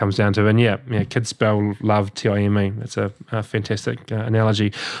 really what it comes down to. And kids spell love Time. It's a fantastic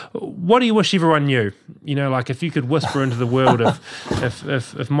analogy. What do you wish everyone knew? If you could whisper into the world,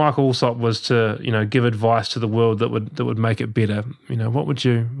 if Mike Allsop was to, give advice to the world that would make it better, what would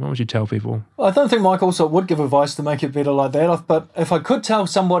you tell people? I don't think Mike Allsop would give advice to make it better like that. But if I could tell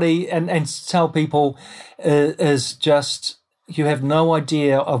somebody and tell people, is just, you have no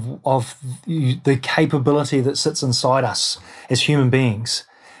idea of the capability that sits inside us as human beings.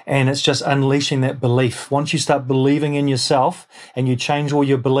 And it's just unleashing that belief. Once you start believing in yourself and you change all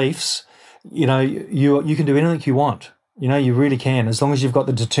your beliefs, you can do anything you want. You really can. As long as you've got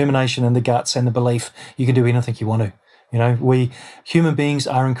the determination and the guts and the belief, you can do anything you want to. We human beings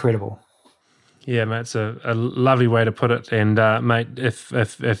are incredible. Yeah, mate, it's a lovely way to put it. And mate,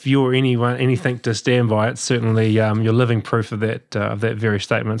 if you're anything to stand by, it's certainly you're living proof of that very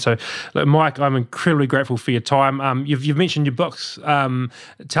statement. So, look, Mike, I'm incredibly grateful for your time. You've mentioned your books.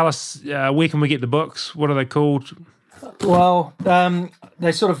 Tell us where can we get the books? What are they called? Well, they're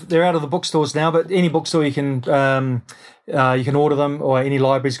out of the bookstores now, but any bookstore you can order them, or any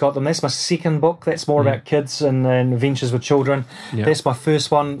library's got them. That's my second book. That's more about kids and adventures with children. Yep. That's my first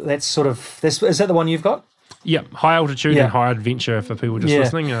one. Is that the one you've got? Yeah, High Altitude and High Adventure for people just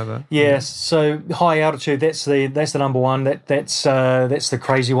listening. So High Altitude, that's the number one. That's the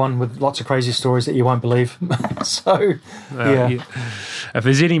crazy one with lots of crazy stories that you won't believe. So if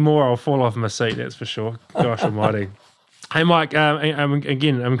there's any more, I'll fall off my seat. That's for sure. Gosh Almighty. Hey Mike, I'm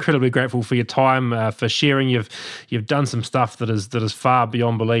incredibly grateful for your time, for sharing. You've done some stuff that is far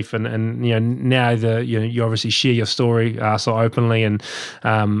beyond belief, and now you obviously share your story so openly, and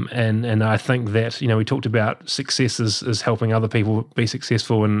I think that we talked about success is helping other people be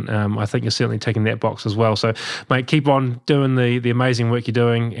successful, and I think you're certainly ticking that box as well. So mate, keep on doing the amazing work you're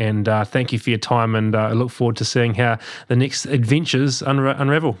doing, and thank you for your time, and I look forward to seeing how the next adventures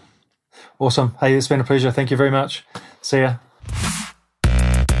unravel. Awesome. Hey, it's been a pleasure. Thank you very much. See ya.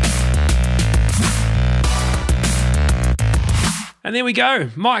 And there we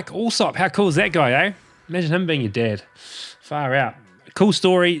go. Mike Allsop. How cool is that guy, eh? Imagine him being your dad. Far out. cool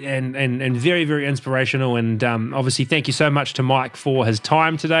story and very, very inspirational. And obviously, thank you so much to Mike for his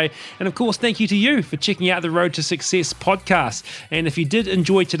time today. And of course, thank you to you for checking out the Road to Success podcast. And if you did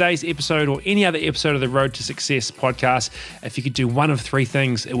enjoy today's episode or any other episode of the Road to Success podcast, if you could do one of three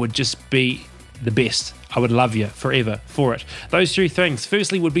things, it would just be the best. I would love you forever for it. Those three things.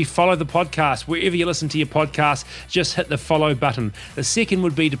 Firstly would be follow the podcast. Wherever you listen to your podcast, just hit the follow button. The second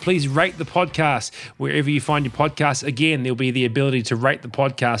would be to please rate the podcast. Wherever you find your podcast, again, there'll be the ability to rate the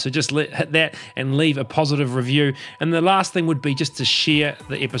podcast. So just hit that and leave a positive review. And the last thing would be just to share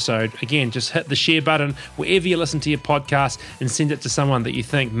the episode. Again, just hit the share button wherever you listen to your podcast and send it to someone that you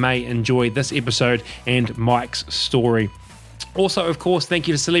think may enjoy this episode and Mike's story. Also, of course, thank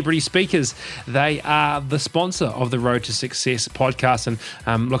you to Celebrity Speakers. They are the sponsor of the Road to Success podcast.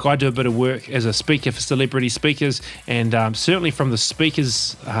 And look, I do a bit of work as a speaker for Celebrity Speakers, and certainly from the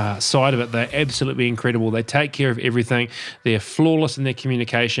speakers side of it, they're absolutely incredible. They take care of everything. They're flawless in their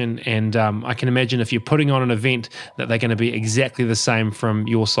communication, and I can imagine if you're putting on an event that they're going to be exactly the same from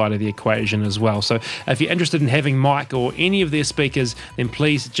your side of the equation as well. So if you're interested in having Mike or any of their speakers, then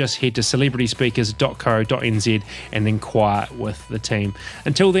please just head to celebrityspeakers.co.nz and inquire with the team.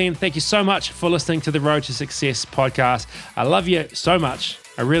 Until then, thank you so much for listening to the Road to Success podcast. I love you so much.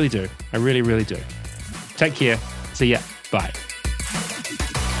 I really do. I really, really do. Take care. See ya. Bye.